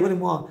त्यसको लागि पनि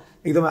म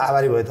एकदमै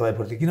आभारी भएँ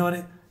तपाईँप्रति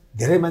किनभने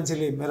धेरै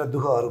मान्छेले मेरा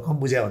दुःखहरू कम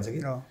बुझ्या हुन्छ कि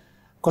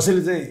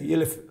कसैले चाहिँ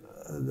यसले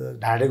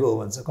ढाँडेको हो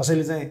भन्छ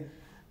कसैले चाहिँ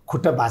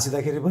खुट्टा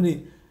भाँचिँदाखेरि पनि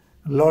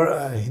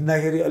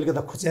हिँड्दाखेरि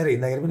अलिकता खुच्याएर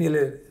हिँड्दाखेरि पनि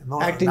यसले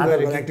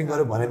एक्टिङ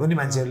गर्यो भने पनि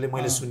मान्छेहरूले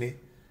मैले सुने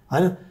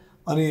होइन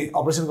अनि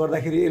अपरेसन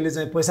गर्दाखेरि यसले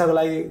चाहिँ पैसाको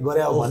लागि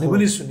गरे हो भन्ने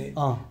पनि सुने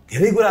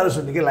धेरै कुराहरू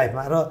सुने कि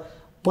लाइफमा र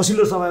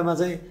पछिल्लो समयमा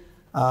चाहिँ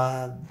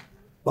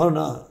भनौँ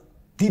न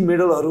ती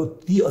मेडलहरू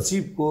ती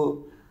अचिभको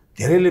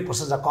धेरैले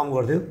प्रशंसा कम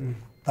गर्थ्यो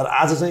तर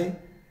आज चाहिँ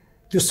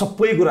त्यो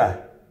सबै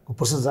कुराको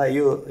प्रशंसा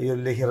यो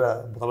लेखेर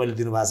तपाईँले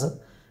दिनुभएको छ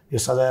यो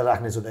सजाएर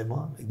राख्नेछु दाइ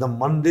म एकदम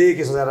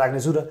मनदेखि सजाएर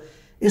राख्नेछु र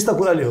यस्ता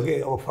कुराले हो कि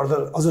अब फर्दर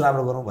अझ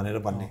राम्रो गरौँ भनेर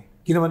भन्ने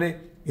किनभने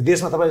यो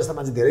देशमा तपाईँ जस्ता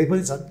मान्छे धेरै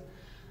पनि छन्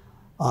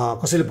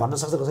कसैले भन्न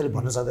सक्छ कसैले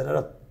भन्न सक्दैन र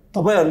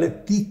तपाईँहरूले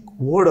ती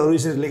वर्डहरू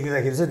यसरी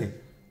लेखिँदाखेरि चाहिँ नि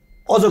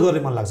अझ गर्ने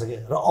मन लाग्छ क्या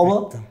र अब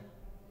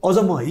अझ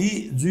म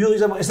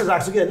यो म यसरी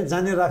राख्छु कि होइन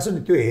जानेर राख्छु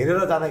नि त्यो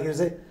हेरेर जाँदाखेरि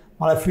चाहिँ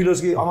मलाई फिल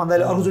होस् कि अमन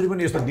दाइले अर्कोचोटि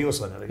पनि यस्तो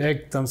दियोस् भनेर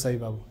एकदम सही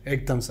बाबु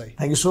एकदम सही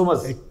थ्याङ्क यू सो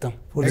मच एकदम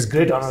फर दिस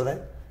ग्रेट अनर दाइ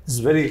इट्स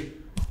भेरी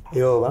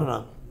यो भनौँ न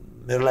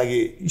मेरो लागि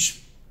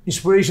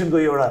इन्सपिरेसनको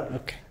एउटा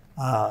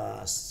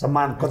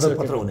सम्मान कदर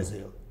पत्र हुनेछ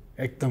यो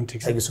एकदम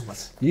ठिक छ thank you so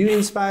much you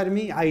inspire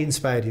me I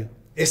inspire you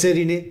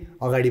यसरी नै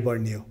अगाडि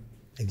बढ्ने हो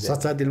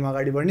सच्चा दिलमा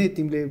अगाडि बढ्ने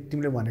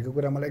तिमीले भनेको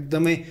कुरा मलाई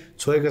एकदमै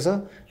छोएको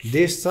छ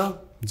देश छ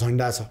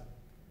झन्डा छ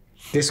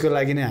त्यसको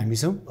लागि नै हामी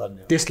छौँ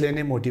त्यसले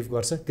नै मोटिभ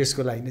गर्छ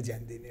त्यसको लागि नै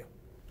ज्यान दिने हो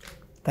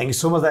थ्याङ्क यू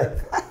सो मच दाइ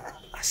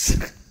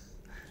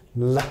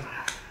ल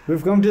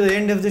we've come to the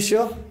end of the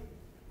show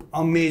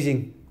amazing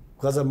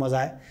गजब मजा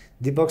आयो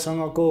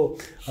दिपकसँगको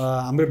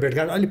हाम्रो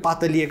भेटघाट अलिक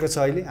पातलिएको छ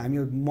अहिले हामी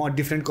म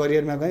डिफ्रेन्ट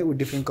करियरमा गएँ ऊ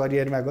डिफ्रेन्ट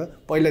करियरमा गयो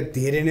पहिला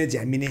धेरै नै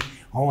झ्यामिने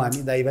हौँ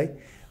हामी दाइ भाइ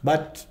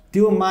बट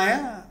त्यो माया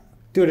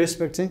त्यो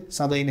रेस्पेक्ट चाहिँ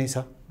सधैँ नै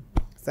छ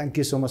thank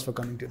you so much for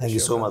coming to thank you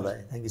so much दाइ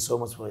thank you so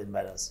much for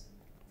invite us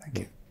thank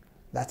you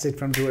that's it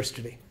from Dooars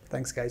today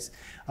thanks guys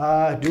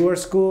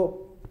डुवर्सको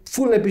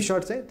फुल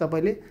एपिसोड चाहिँ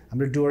तपाईँले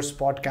हाम्रो डुवर्स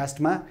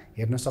पडकास्टमा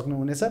हेर्न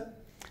सक्नुहुनेछ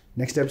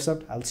next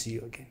episode I will see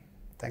you again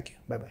thank you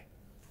by by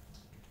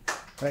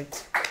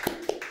right